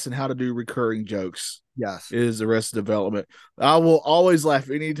class in how to do recurring jokes. yes, Is Arrested Development. I will always laugh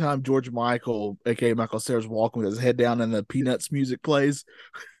anytime George Michael, aka Michael Cera's, walking with his head down and the Peanuts music plays.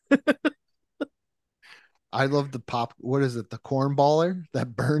 I love the pop. What is it? The cornballer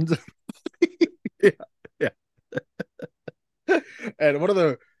that burns. Yeah, yeah. And one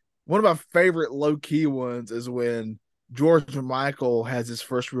of my favorite low key ones is when George Michael has his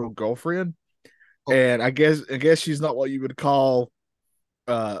first real girlfriend, and I guess she's not what you would call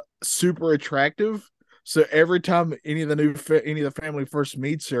super attractive. So every time any of the family first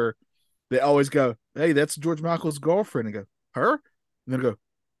meets her, they always go, "Hey, that's George Michael's girlfriend," and go, "Her?" And then go,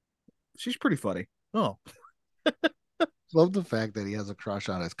 "She's pretty funny." Oh, Love the fact that he has a crush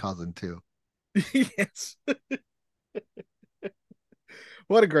on his cousin too. yes.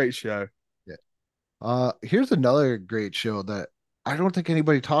 What a great show. Yeah. Here's another great show that I don't think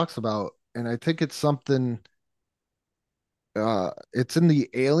anybody talks about, and I think it's something. It's in the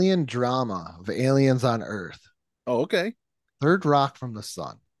alien drama of aliens on Earth. Oh, okay. Third Rock from the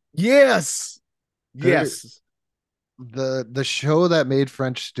Sun. Yes. There- Yes. The show that made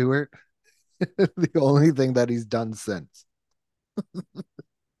French Stewart the only thing that he's done since.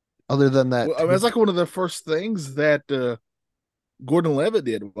 Other than that, Well, I mean, it's like one of the first things that Gordon Levitt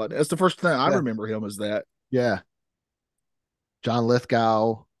did. What? That's the first thing I Yeah. remember him as that. yeah, John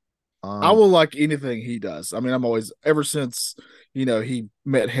Lithgow. I will like anything he does. I mean, I'm always ever since he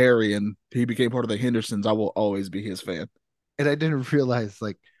met Harry and he became part of the Hendersons. I will always be his fan. And I didn't realize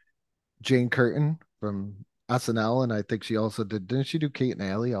like Jane Curtin from SNL, and I think she also didn't she do Kate and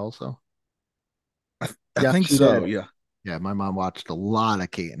Allie also? I Yeah, think she so. did. Yeah. Yeah, my mom watched a lot of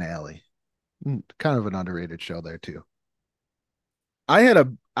Kate and Allie. Kind of an underrated show there too. I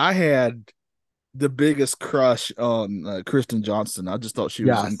had the biggest crush on Kristen Johnston. I just thought she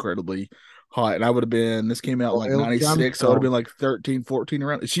was Yes. incredibly hot, and I would have been. This came out in like Royal '96, so I would have been Gemstone. like 13, 14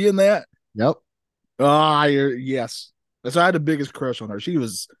 around. Is she in that? Yep. Yes. That's why I had the biggest crush on her. She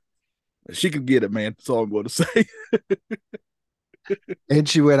could get it, man. That's all I'm going to say. And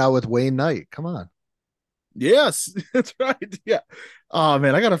she went out with Wayne Knight. Come on. Yes, that's right. Yeah. Oh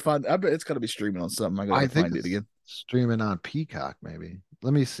man, I gotta find. I bet it's gotta be streaming on something. I gotta I think find it it's again. streaming on Peacock, maybe.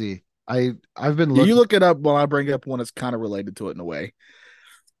 Let me see. I've been Yeah, looking. you look it up while I bring up one that's kind of related to it in a way.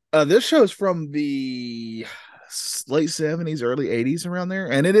 This show is from the late '70s, early '80s, around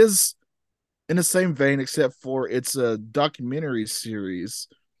there, and it is in the same vein, except for it's a documentary series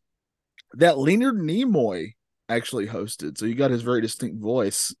that Leonard Nimoy actually hosted. So you got his very distinct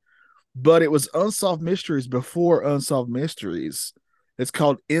voice, but it was Unsolved Mysteries before Unsolved Mysteries. It's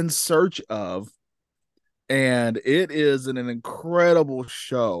called In Search of, and it is an incredible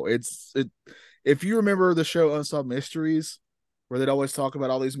show. If you remember the show Unsolved Mysteries, where they'd always talk about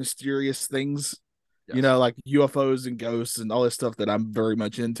all these mysterious things, Yes. like UFOs and ghosts and all this stuff that I'm very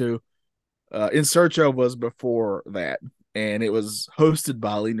much into. In Search of was before that, and it was hosted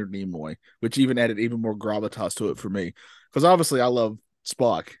by Leonard Nimoy, which even added even more gravitas to it for me, because obviously I love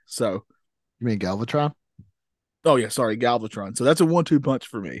Spock. So, You mean Galvatron? oh yeah, sorry, Galvatron. So that's a 1-2 punch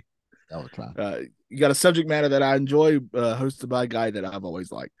for me. Galvatron. You got a subject matter that I enjoy, hosted by a guy that I've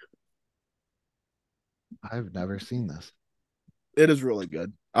always liked. I've never seen this. It is really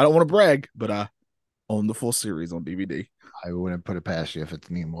good. I don't want to brag, but I own the full series on DVD. I wouldn't put it past you if it's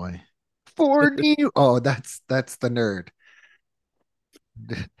Nimoy. For Nimoy. Oh, that's the nerd.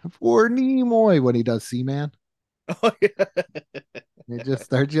 For Nimoy when he does Seaman. Oh yeah. He just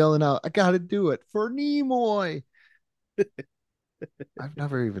starts yelling out, I gotta do it for Nimoy. I've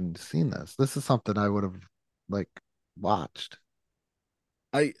never even seen this. This is something I would have like watched.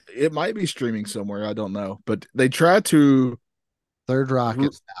 It might be streaming somewhere. I don't know, but they try to. Third Rock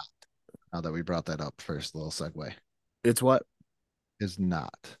is not. Now that we brought that up, first little segue It's what? is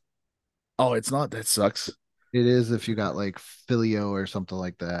not. Oh, it's not. That sucks. It is if you got like Filio or something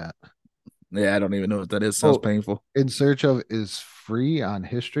like that. Yeah, I don't even know what that is. Sounds Oh. painful. In Search of is free on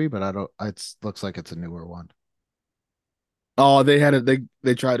History, but I don't. It looks like it's a newer one. Oh, they had it.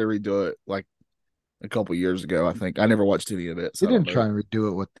 They tried to redo it like a couple years ago. I think I never watched any of it. So They didn't try and redo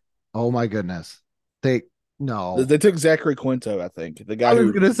it with. Oh my goodness, no. They took Zachary Quinto. I think the guy I was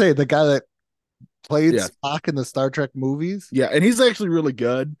who. gonna say the guy that played Yeah. Spock in the Star Trek movies. Yeah, and he's actually really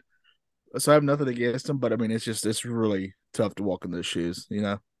good. So I have nothing against him, but I mean, it's really tough to walk in those shoes.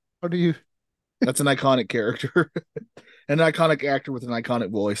 How do you? That's an iconic character, an iconic actor with an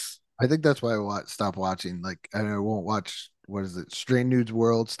iconic voice. I think that's why stop watching. Like, I won't watch. What is it? Strange New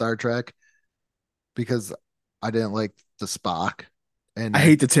World, Star Trek, because I didn't like the Spock. And I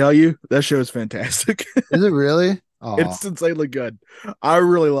hate to tell you, that show is fantastic. is it really? Oh, It's insanely good. I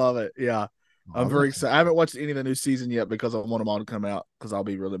really love it. Yeah. I'm I'll very listen. excited. I haven't watched any of the new season yet because I want them all to come out because I'll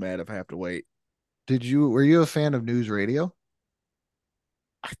be really mad if I have to wait. Were you a fan of News Radio?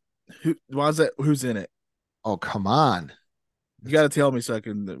 Why is that? Who's in it? Oh, come on. You got to tell me so I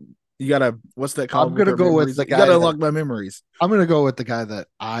can. You got to. What's that called? I'm gonna go with memories? the You guy got to that- unlock my memories. I'm gonna go with the guy that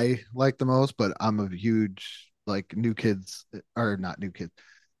I like the most, but I'm a huge like New Kids or not New Kids,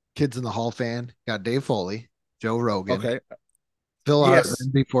 Kids in the Hall fan. Got Dave Foley, Joe Rogan, Okay. Phil Yes.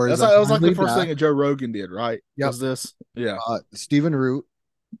 Hartman before his That was like the untimely first death, thing that Joe Rogan did, right? Yep. Was this? Yeah. Stephen Root,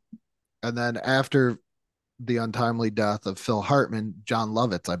 and then after the untimely death of Phil Hartman, John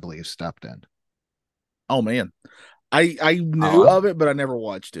Lovitz, I believe, stepped in. Oh man, I knew of it, but I never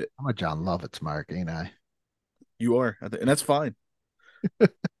watched it. I'm a John Lovitz mark, ain't I? You are, and that's fine.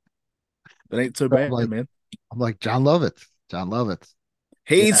 That ain't so bad, like- man. I'm like John Lovitz. John Lovitz.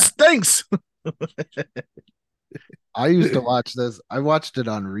 He Yeah. stinks. I used to watch this. I watched it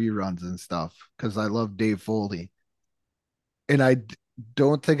on reruns and stuff because I love Dave Foley. And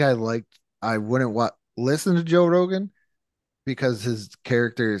don't think I wouldn't listen to Joe Rogan because his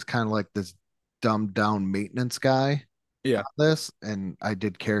character is kind of like this dumbed down maintenance guy. Yeah. on This, and I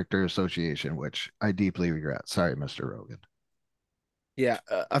did character association, which I deeply regret. Sorry, Mr. Rogan. Yeah,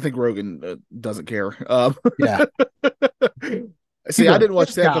 I think Rogan doesn't care. Yeah. See, I didn't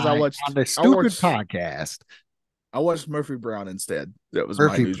watch that because I watched on the I stupid watched- podcast. I watched Murphy Brown instead. That was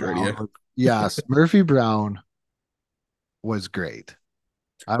Murphy my news Brown. radio. Yes, Murphy Brown was great.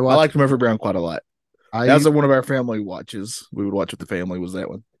 I liked Murphy Brown quite a lot. I That was one of our family watches. We would watch with the family. Was that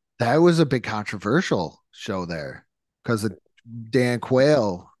one? that was a big controversial show there because Dan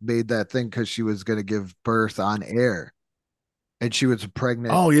Quayle made that thing because she was going to give birth on air, and she was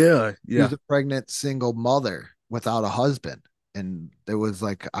pregnant. Oh yeah, She yeah. was a pregnant single mother without a husband, and it was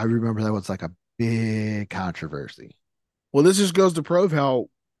like I remember that was like a big controversy. Well, this just goes to prove how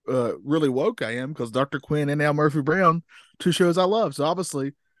really woke I am because Dr. Quinn and now Murphy Brown, two shows I love. So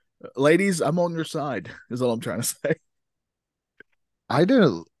obviously, ladies, I'm on your side. Is all I'm trying to say. I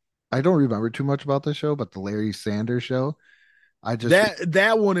don't remember too much about the show, but the Larry Sanders Show, I just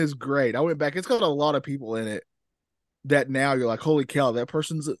That one is great. I went back. It's got a lot of people in it that now you're like, holy cow, that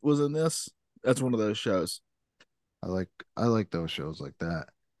person was in this. That's one of those shows. I like those shows like that.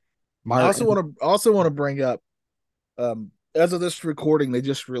 I also want to bring up, as of this recording, they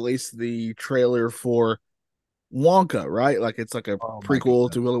just released the trailer for Wonka, right? Like it's like a Oh, my prequel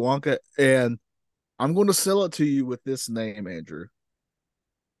goodness. to Willy Wonka, and I'm going to sell it to you with this name, Andrew.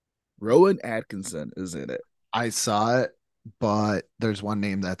 Rowan Atkinson is in it. I saw it, but there's one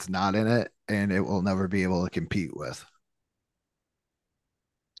name that's not in it, and it will never be able to compete with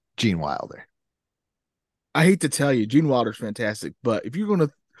Gene Wilder. I hate to tell you, Gene Wilder's fantastic, but if you're going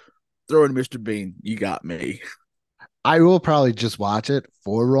to throw in Mr. Bean, you got me. I will probably just watch it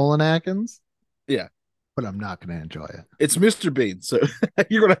for Roland Atkins. Yeah. But I'm not going to enjoy it. It's Mr. Bean, so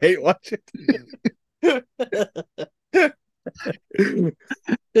you're going to hate watch it.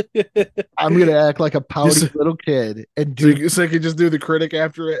 I'm going to act like a pouty Just- little kid and So do. you can just do the critic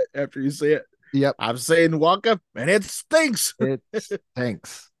after you see it. Yep. I'm saying Wonka, and it stinks. It's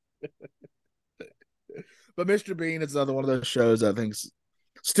thanks. But Mr. Bean is another one of those shows I think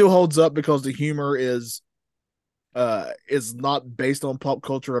still holds up because the humor is not based on pop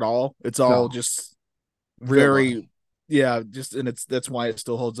culture at all. It's all No. just Really. very and that's why it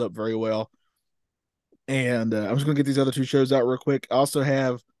still holds up very well. And I'm just gonna get these other two shows out real quick. I also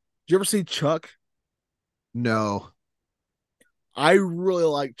have. Did you ever see Chuck? No. I really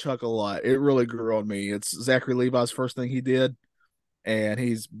like Chuck a lot. It really grew on me. It's Zachary Levi's first thing he did, and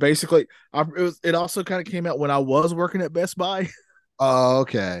he's basically. It also kind of came out when I was working at Best Buy, Oh,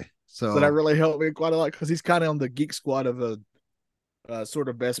 okay. So so that really helped me quite a lot because he's kind of on the geek squad of a sort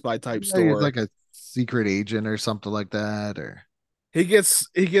of Best Buy type he's store. like a secret agent or something like that, or he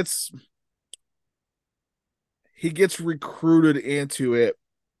gets recruited into it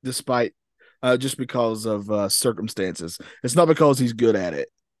despite just because of circumstances. It's not because he's good at it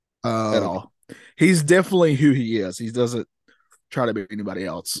at all. He's definitely who he is. He doesn't try to be anybody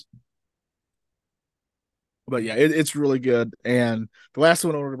else. But yeah, it's really good. And the last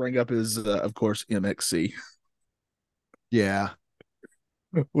one I want to bring up is, of course, MXC. yeah.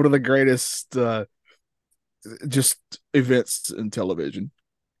 One of the greatest just events in television.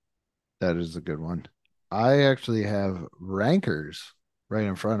 That is a good one. I actually have Rankers right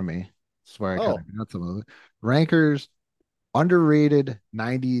in front of me. That's where I kind of got some of it. Rankers, underrated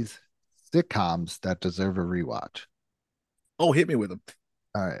 90s sitcoms that deserve a rewatch. Oh, hit me with them.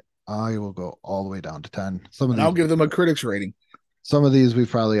 All right. I will go all the way down to 10. Some of And I'll these, give them a critics rating. Some of these we've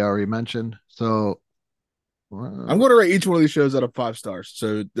probably already mentioned. So, I'm going to rate each one of these shows out of 5 stars.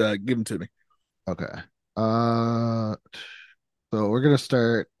 So give them to me. okay. Uh, so we're gonna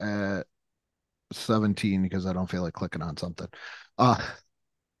start at 17 because I don't feel like clicking on something. Uh,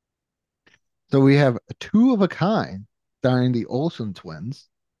 so we have Two of a Kind starring the Olsen twins.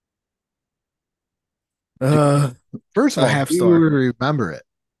 Uh, First of a all, half do you star. remember it?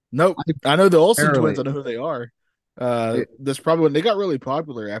 Nope. I I know the Olsen barely. twins. I know who they are. It, That's probably when they got really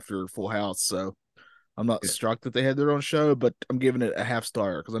popular after Full House. So I'm not it, struck that they had their own show, but I'm giving it a half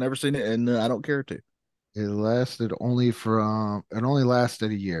star because I never seen it and I don't care to. it only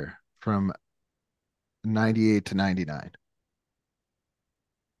lasted a year from 98 to 99.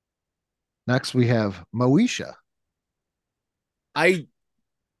 Next we have Moesha. I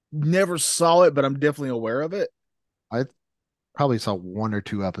never saw it, but I'm definitely aware of it. I probably saw one or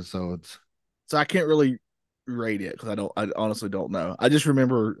two episodes. So I can't really rate it because I honestly don't know. I just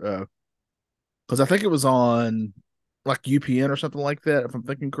remember because I think it was on like UPN or something like that, if I'm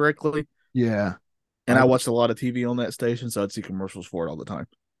thinking correctly. Yeah. And I watched a lot of TV on that station, so I'd see commercials for it all the time.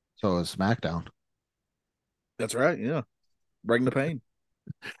 So is SmackDown. That's right. Yeah. Bring the pain.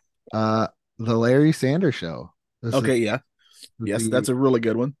 Uh, the Larry Sanders Show. This Okay. is Yeah. Yes. the That's a really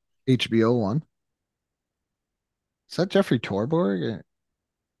good one. HBO one. Is that Jeffrey Torborg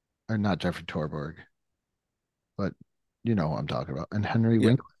or not Jeffrey Torborg? But you know what I'm talking about. And Henry Yeah.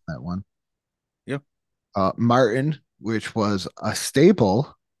 Winkler, that one. Yeah. Martin, which was a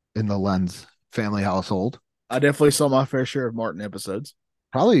staple in the Lens family household. I definitely saw my fair share of Martin episodes.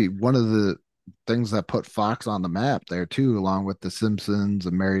 Probably one of the things that put Fox on the map there too, along with The Simpsons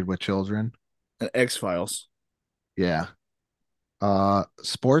and Married with Children. And X-Files. Yeah.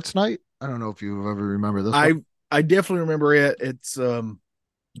 Sports Night. I don't know if you ever remember this I one. I definitely remember it. It's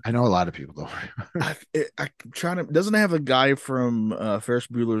I know a lot of people don't remember. I'm trying to doesn't it have a guy from Ferris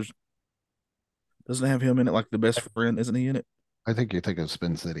Bueller's doesn't it have him in it like the best friend, isn't he in it? I think you think of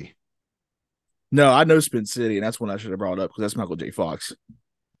Spin City. No, I know Spin City, and that's one I should have brought up because that's Michael J. Fox.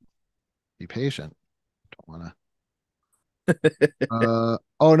 Be patient. Don't wanna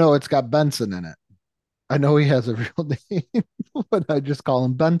oh no, it's got Benson in it. I know he has a real name, but I just call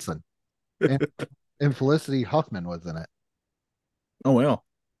him Benson. And, and Felicity Huffman was in it. Oh well.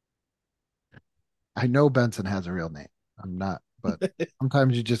 I know Benson has a real name. I'm not, but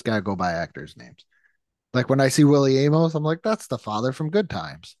sometimes you just gotta go by actors' names. Like when I see Willie Amos, I'm like, that's the father from Good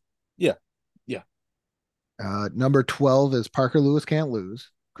Times. Yeah. Yeah. Number 12 is Parker Lewis Can't Lose.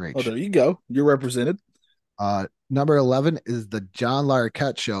 Great Oh, show. there you go. You're represented. Number 11 is the John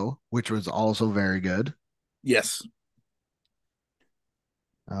Larroquette Show, which was also very good. Yes.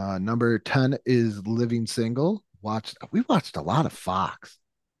 Number 10 is Living Single. We watched a lot of Fox.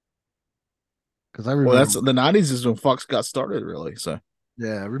 Because I Well, remember, that's the '90s is when Fox got started, really. So,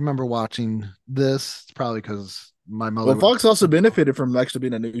 yeah, I remember watching this. It's probably because my mother. well, Fox also benefited from actually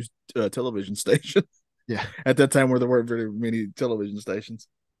being a news television station. Yeah, At that time, where there weren't very many television stations.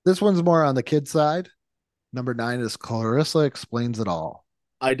 this one's more on the kid side. Number 9 is Clarissa Explains It All.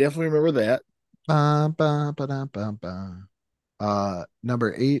 I definitely remember that. Ba, ba, ba, da, ba, ba.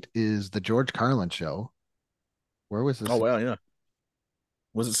 Number 8 is the George Carlin Show. Where was this? Oh well, yeah.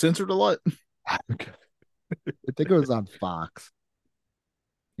 Was it censored a lot? I think it was on Fox.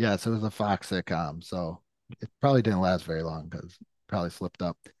 Yes, it was a Fox sitcom, so it probably didn't last very long because probably slipped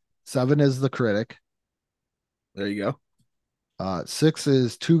up. 7 is The Critic. There you go. 6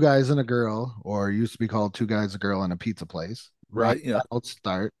 is Two Guys and a Girl, or used to be called Two Guys, a Girl, and a Pizza Place. Right. Yeah. That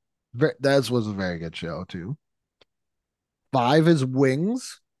start. That was a very good show too. 5 is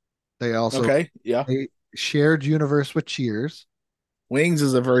Wings. They also Okay. Yeah. they shared universe with Cheers. Wings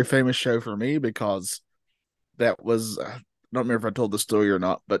is a very famous show for me because that was I don't remember if I told the story or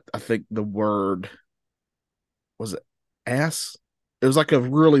not, but I think the word was it ass. It was like a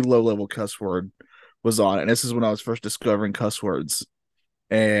really low level cuss word was on it. And this is when I was first discovering cuss words.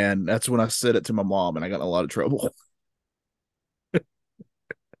 And that's when I said it to my mom and I got in a lot of trouble.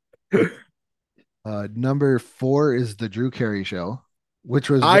 Number 4 is the Drew Carey Show, which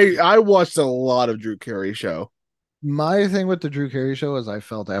was I watched a lot of Drew Carey show. my thing with the Drew Carey Show is I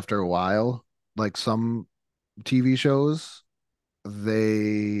felt after a while, like some TV shows,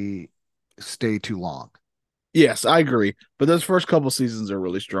 they stay too long. Yes, I agree. But those first couple seasons are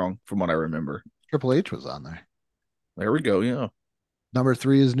really strong from what I remember. Triple H was on there. There we go. Yeah. Number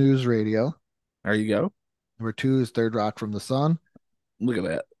 3 is News Radio. There you go. Number 2 is Third Rock from the Sun. Look at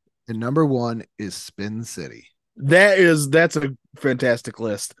that. And number 1 is Spin City. That's a fantastic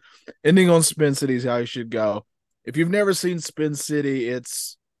list. Ending on Spin City is how you should go. If you've never seen Spin City,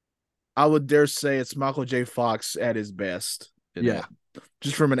 I would dare say it's Michael J. Fox at his best. Yeah.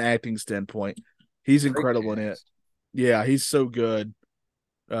 Just from an acting standpoint. He's incredible in it. Yeah, he's so good.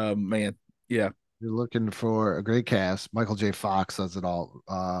 Man. Yeah. You're looking for a great cast. Michael J. Fox does it all.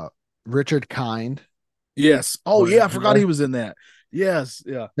 Richard Kind. Yes. Oh yeah, I forgot he was in that. Yes.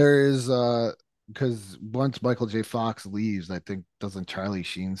 Yeah. There is because once Michael J. Fox leaves, I think doesn't Charlie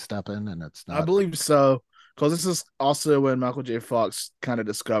Sheen step in, and it's not. I believe so. Because this is also when Michael J. Fox kind of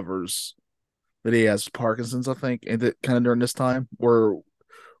discovers that he has Parkinson's, I think, and that kind of during this time, or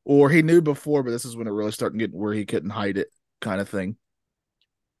he knew before, but this is when it really started getting where he couldn't hide it, kind of thing.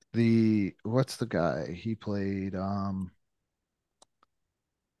 What's the guy he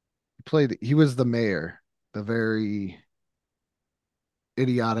was the mayor, the very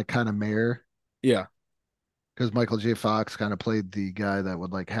idiotic kind of mayor. Yeah. Because Michael J. Fox kind of played the guy that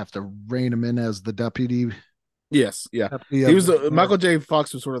would like have to rein him in as the deputy. Yes, yeah. Deputy He was Michael J.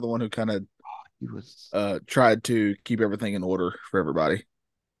 Fox was sort of the one who kind of he was tried to keep everything in order for everybody.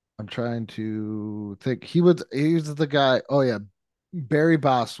 I'm trying to think. He was the guy. Oh yeah, Barry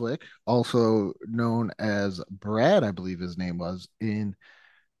Bostwick, also known as Brad, I believe his name was, in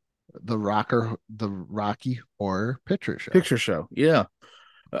the Rocky Horror Picture Show. Picture Show, yeah.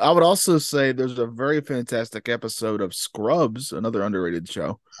 I would also say there's a very fantastic episode of Scrubs, another underrated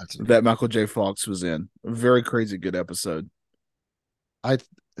show that Michael J. Fox was in. A very crazy good episode.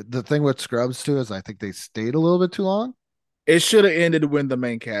 The thing with Scrubs too is I think they stayed a little bit too long. It should have ended when the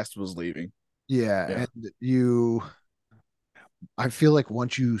main cast was leaving. Yeah. And I feel like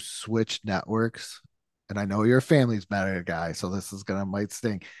once you switch networks, and I know you're a Family's Matter guy, so this is might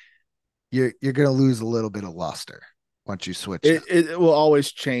sting. You're gonna lose a little bit of luster once you switch. It will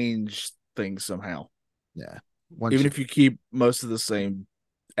always change things somehow. Yeah. Even if you keep most of the same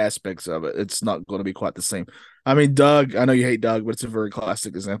aspects of it, it's not going to be quite the same. I mean, Doug, I know you hate Doug, but it's a very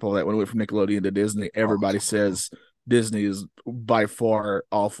classic example of that. When it went from Nickelodeon to Disney, everybody says Disney is by far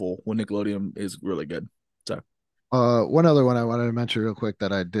awful when Nickelodeon is really good. So, one other one I wanted to mention real quick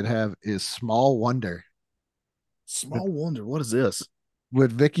that I did have is Small Wonder. Small Wonder, what is this?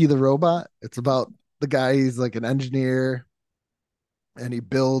 With Vicky the robot. It's about the guy, he's like an engineer, and he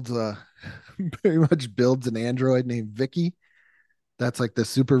builds pretty much builds an android named Vicky. That's like the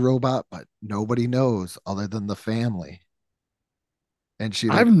super robot, but nobody knows other than the family. And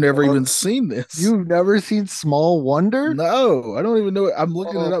I've never even seen this. You've never seen Small Wonder? No, I don't even know it. I'm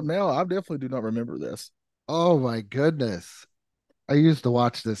looking it up now. I definitely do not remember this. Oh my goodness. I used to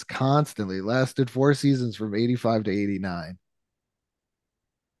watch this constantly. It lasted 4 seasons from 85 to 89.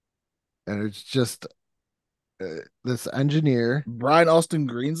 And it's just this engineer. Brian Austin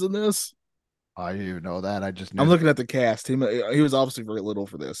Green's in this? I didn't even know that. I just knew. I'm looking at the cast. He was obviously very little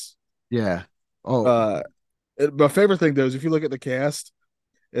for this. Yeah. Oh. My favorite thing though is if you look at the cast,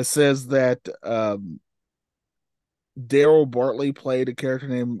 it says that Daryl Bartley played a character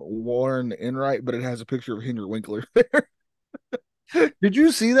named Warren Enright, but it has a picture of Henry Winkler there. Did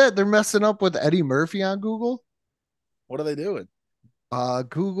you see that? They're messing up with Eddie Murphy on Google. What are they doing?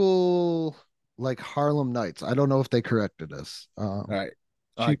 Google like Harlem Nights. I don't know if they corrected us. All right.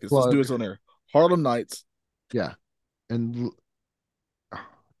 Let's do this on there. Harlem Nights. Yeah. And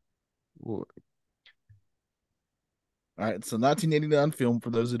all right, it's a 1989 film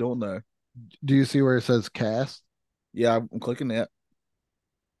for those who don't know. Do you see where it says cast? Yeah, I'm clicking that.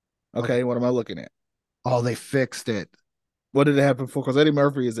 Okay, what am I looking at? Oh, they fixed it. What did it happen for? Because Eddie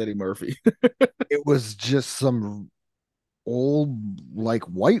Murphy is Eddie Murphy. It was just some old like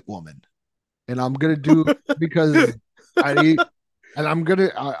white woman, and I'm gonna do because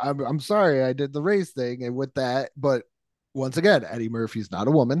I'm sorry I did the race thing and with that, but once again, Eddie Murphy's not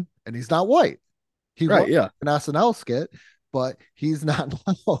a woman and he's not white. He was an SNL skit, but he's not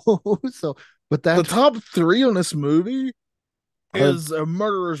now. So, but that's the top 3 on this movie is a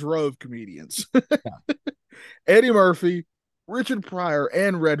murderer's row of comedians. Eddie Murphy, Richard Pryor,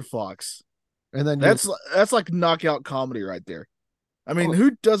 and Red Fox. And then that's like knockout comedy right there. I mean,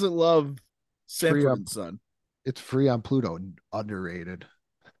 who doesn't love Sanford and Son? It's free on Pluto. Underrated.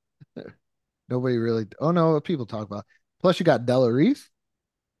 Nobody really. Oh no, people talk about. Plus, you got Della Reese,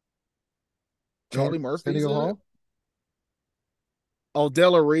 Charlie Murphy. Oh,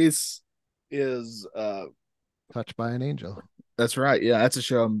 Della Reese is Touched by an Angel. That's right. Yeah, that's a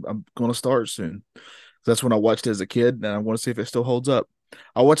show I'm going to start soon. That's when I watched it as a kid, and I want to see if it still holds up.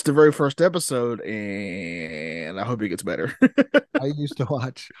 I watched the very first episode, and I hope it gets better. I used to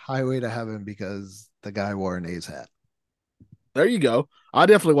watch Highway to Heaven because the guy wore an A's hat. There you go. I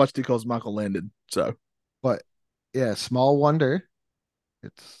definitely watched it because Michael Landon. So, but yeah, Small Wonder.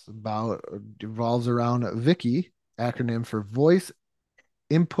 It's revolves around Vicky, acronym for Voice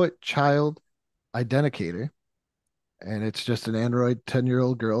Input Child Identifier, and it's just an android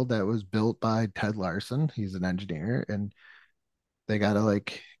 10-year-old girl that was built by Ted Larson. He's an engineer, and they gotta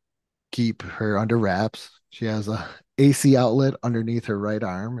like keep her under wraps. She has a AC outlet underneath her right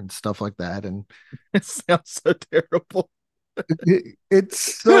arm and stuff like that. And It sounds so terrible.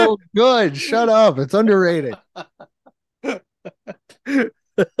 it's so good. Shut up. It's underrated.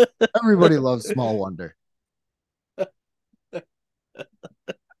 Everybody loves Small Wonder. I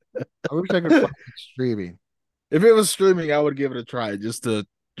wish I could find it streaming. If it was streaming, I would give it a try just to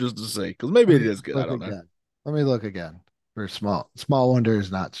see, because maybe it is good. I don't know. Let me look again for Small Wonder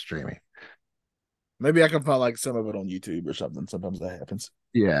is not streaming. Maybe I can find like some of it on YouTube or something. Sometimes that happens.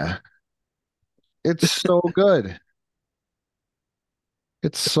 Yeah. It's so good.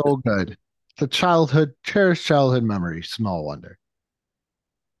 It's so good. The cherished childhood memory, Small Wonder.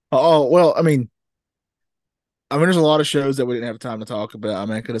 Oh well, I mean, there's a lot of shows that we didn't have time to talk about. I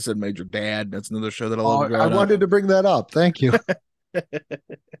mean, I could have said Major Dad. That's another show that I love. I wanted to bring that up. Thank you.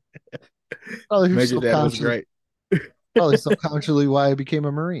 Major Dad was great. Probably subconsciously why I became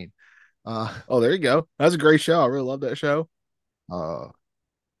a Marine. Oh, there you go. That's a great show. I really love that show. I'm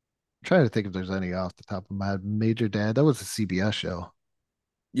trying to think if there's any off the top of my head. Major Dad, that was a CBS show.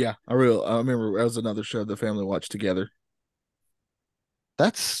 Yeah, I remember that was another show the family watched together.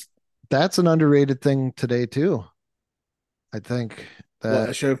 That's an underrated thing today too. I think that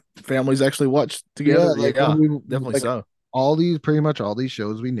a show families actually watch together. Yeah, definitely like, so. Pretty much all these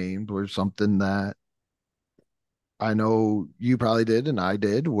shows we named were something that I know you probably did and I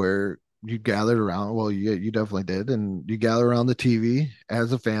did, where you gathered around. Well, you definitely did, and you gather around the TV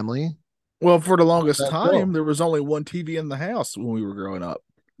as a family. Well, for the longest time, there was only one TV in the house when we were growing up.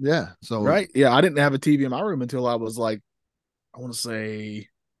 Yeah. So right. Yeah, I didn't have a TV in my room until I was like, I want to say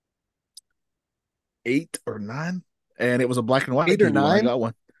 8 or 9, and it was a black and white 8 TV or 9. when I got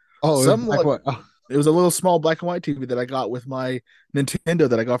one. Oh, it was a little small black and white TV that I got with my Nintendo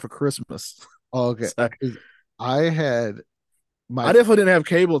that I got for Christmas. Oh, okay. So, I definitely didn't have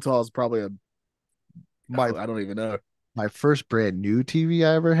cable until I was probably I don't even know. My first brand new TV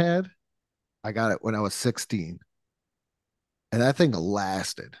I ever had, I got it when I was 16. And that thing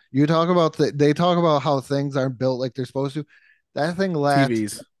lasted. You talk about they talk about how things aren't built like they're supposed to. That thing lasted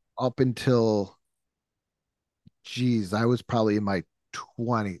TVs. Up until, I was probably in my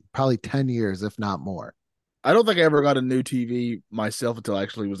 10 years, if not more. I don't think I ever got a new TV myself until I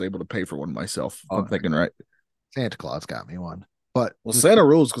actually was able to pay for one myself. I'm thinking right. Santa Claus got me one. But Santa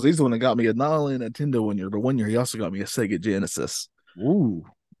rules, because he's the one that got me not only a Nintendo one year, he also got me a Sega Genesis. Ooh.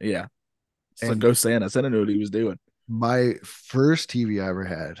 Yeah. So go Santa. Santa knew what he was doing. My first TV I ever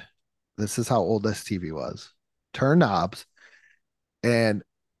had, this is how old this TV was. Turn knobs, and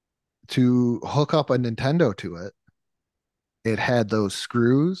to hook up a Nintendo to it, it had those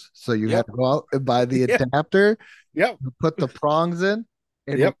screws. So you had to go out and buy the adapter. Yep. Put the prongs in,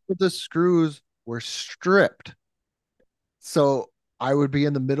 and the screws were stripped. So I would be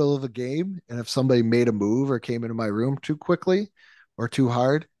in the middle of a game, and if somebody made a move or came into my room too quickly or too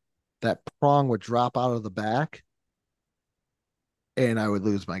hard, that prong would drop out of the back, and I would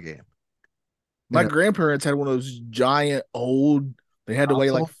lose my game. My grandparents had one of those giant old, they had to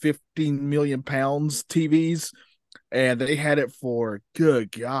weigh like 15 million pounds TVs, and they had it for,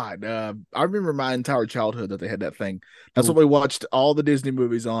 good God. I remember my entire childhood that they had that thing. That's what we watched all the Disney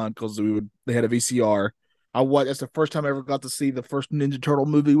movies on, because they had a VCR. That's the first time I ever got to see the first Ninja Turtle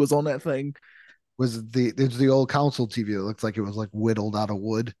movie was on that thing. It's the old console TV that looks like it was like whittled out of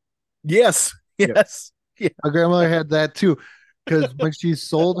wood. Yes. Yeah. My grandmother had that too, because when she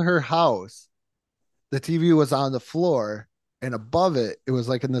sold her house, the TV was on the floor, and above it was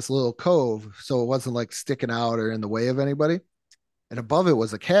like in this little cove, so it wasn't like sticking out or in the way of anybody. And above it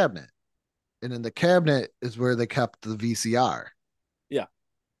was a cabinet, and in the cabinet is where they kept the VCR. Yeah.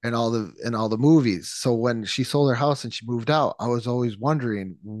 And all the movies. So when she sold her house and she moved out, I was always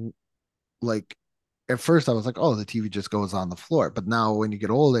wondering, like, at first I was like, oh, the TV just goes on the floor. But now when you get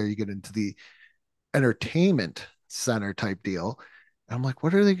older, you get into the entertainment center type deal. And I'm like,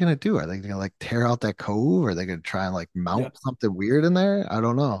 what are they going to do? Are they going to like tear out that cove? Or are they going to try and like mount something weird in there? I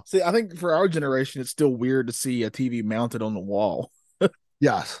don't know. See, I think for our generation, it's still weird to see a TV mounted on the wall.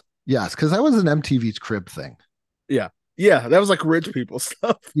 Yes. Because that was an MTV's crib thing. Yeah. Yeah, that was like rich people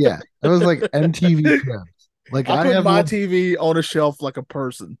stuff. Yeah, that was like MTV cribs. Like I put my TV on a shelf like a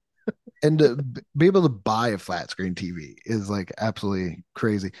person. And to be able to buy a flat screen TV is like absolutely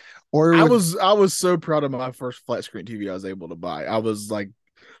crazy. Or I was so proud of my first flat screen TV I was able to buy. I was like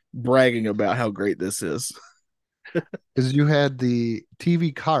bragging about how great this is. Because you had the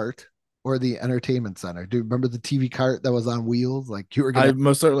TV cart or the entertainment center. Do you remember the TV cart that was on wheels? Like you were gonna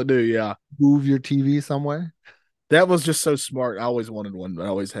most certainly do, yeah. Move your TV somewhere. That was just so smart. I always wanted one, but I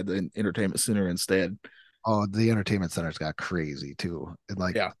always had the entertainment center instead. Oh, the entertainment centers got crazy too in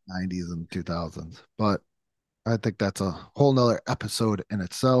like Yeah. 90s and 2000s. But I think that's a whole nother episode in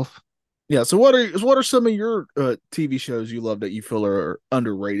itself. Yeah. So what are some of your TV shows you love that you feel are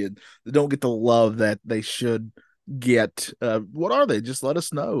underrated, that don't get the love that they should get? What are they? Just let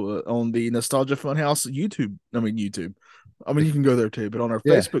us know on the Nostalgia Funhouse YouTube. YouTube. You can go there too, but on our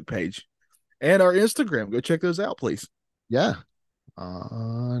Yeah. Facebook page and our Instagram, go check those out, please. Yeah.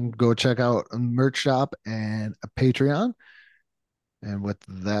 Go check out a merch shop and a Patreon. And with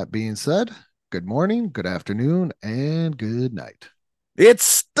that being said, good morning, good afternoon, and good night. It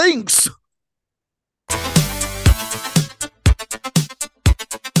stinks.